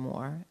that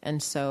anymore.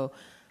 And so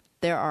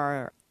there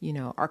are, you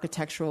know,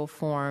 architectural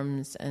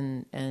forms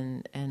and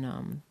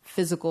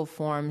physical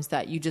forms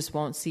that you just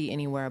won't see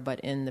anywhere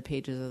but in the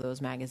pages of those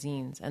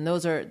magazines. And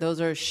those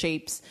are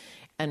shapes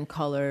and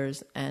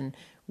colors and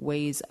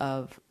ways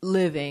of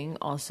living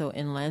also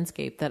in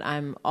landscape that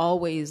I'm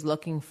always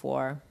looking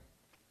for,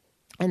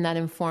 and that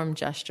inform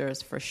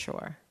gestures for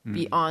sure,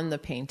 beyond the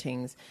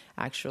paintings,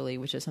 actually,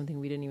 which is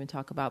something we didn't even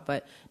talk about.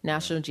 But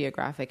National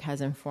Geographic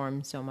has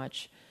informed so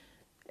much,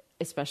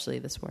 especially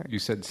this work. You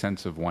said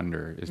sense of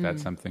wonder. Is that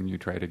something you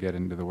try to get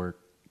into the work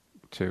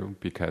too?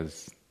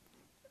 Because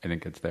I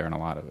think it's there in a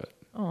lot of it.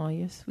 Oh,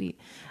 you're sweet.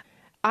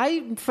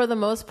 I, for the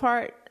most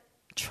part,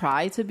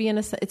 try to be in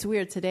a, it's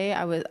weird. Today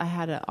I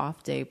had an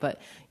off day, but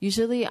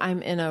usually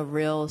I'm in a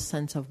real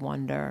sense of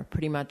wonder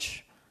pretty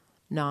much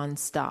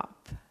nonstop.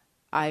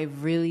 I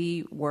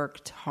really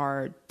worked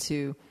hard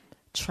to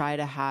try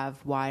to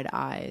have wide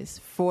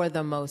eyes for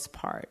the most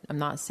part. I'm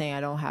not saying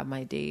I don't have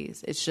my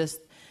days. It's just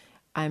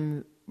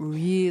I'm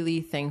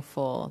really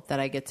thankful that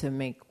I get to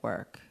make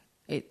work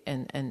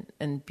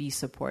and be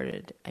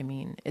supported. I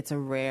mean, it's a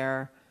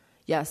rare,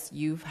 yes,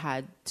 you've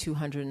had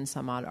 200 and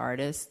some odd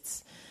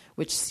artists,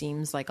 which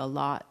seems like a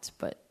lot,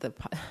 but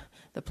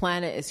the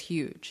planet is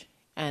huge.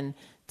 And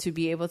to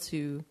be able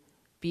to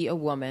be a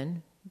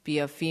woman, be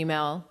a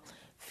female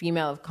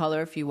of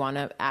color, if you want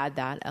to add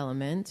that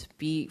element,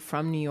 be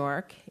from New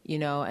York, you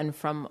know, and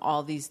from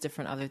all these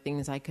different other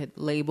things I could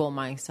label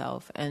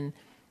myself, and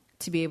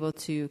to be able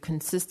to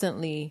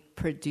consistently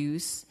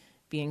produce,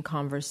 be in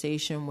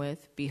conversation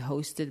with, be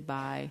hosted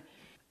by,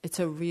 it's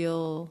a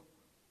real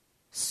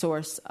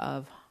source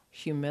of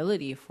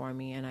humility for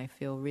me. And I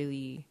feel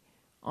really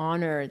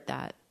honored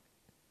that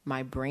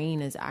my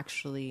brain is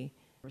actually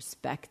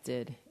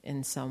respected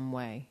in some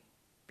way,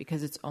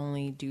 because it's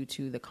only due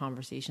to the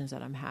conversations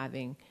that I'm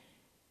having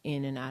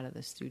in and out of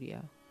the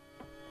studio.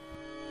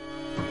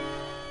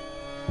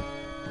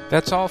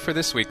 That's all for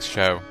this week's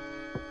show.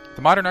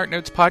 The Modern Art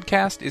Notes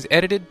podcast is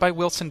edited by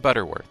Wilson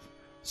Butterworth.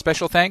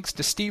 Special thanks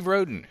to Steve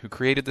Roden, who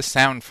created the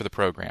sound for the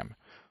program.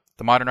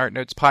 The Modern Art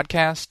Notes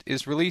podcast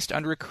is released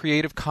under a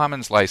Creative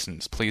Commons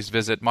license. Please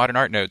visit Modern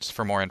Art Notes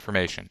for more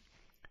information.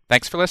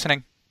 Thanks for listening.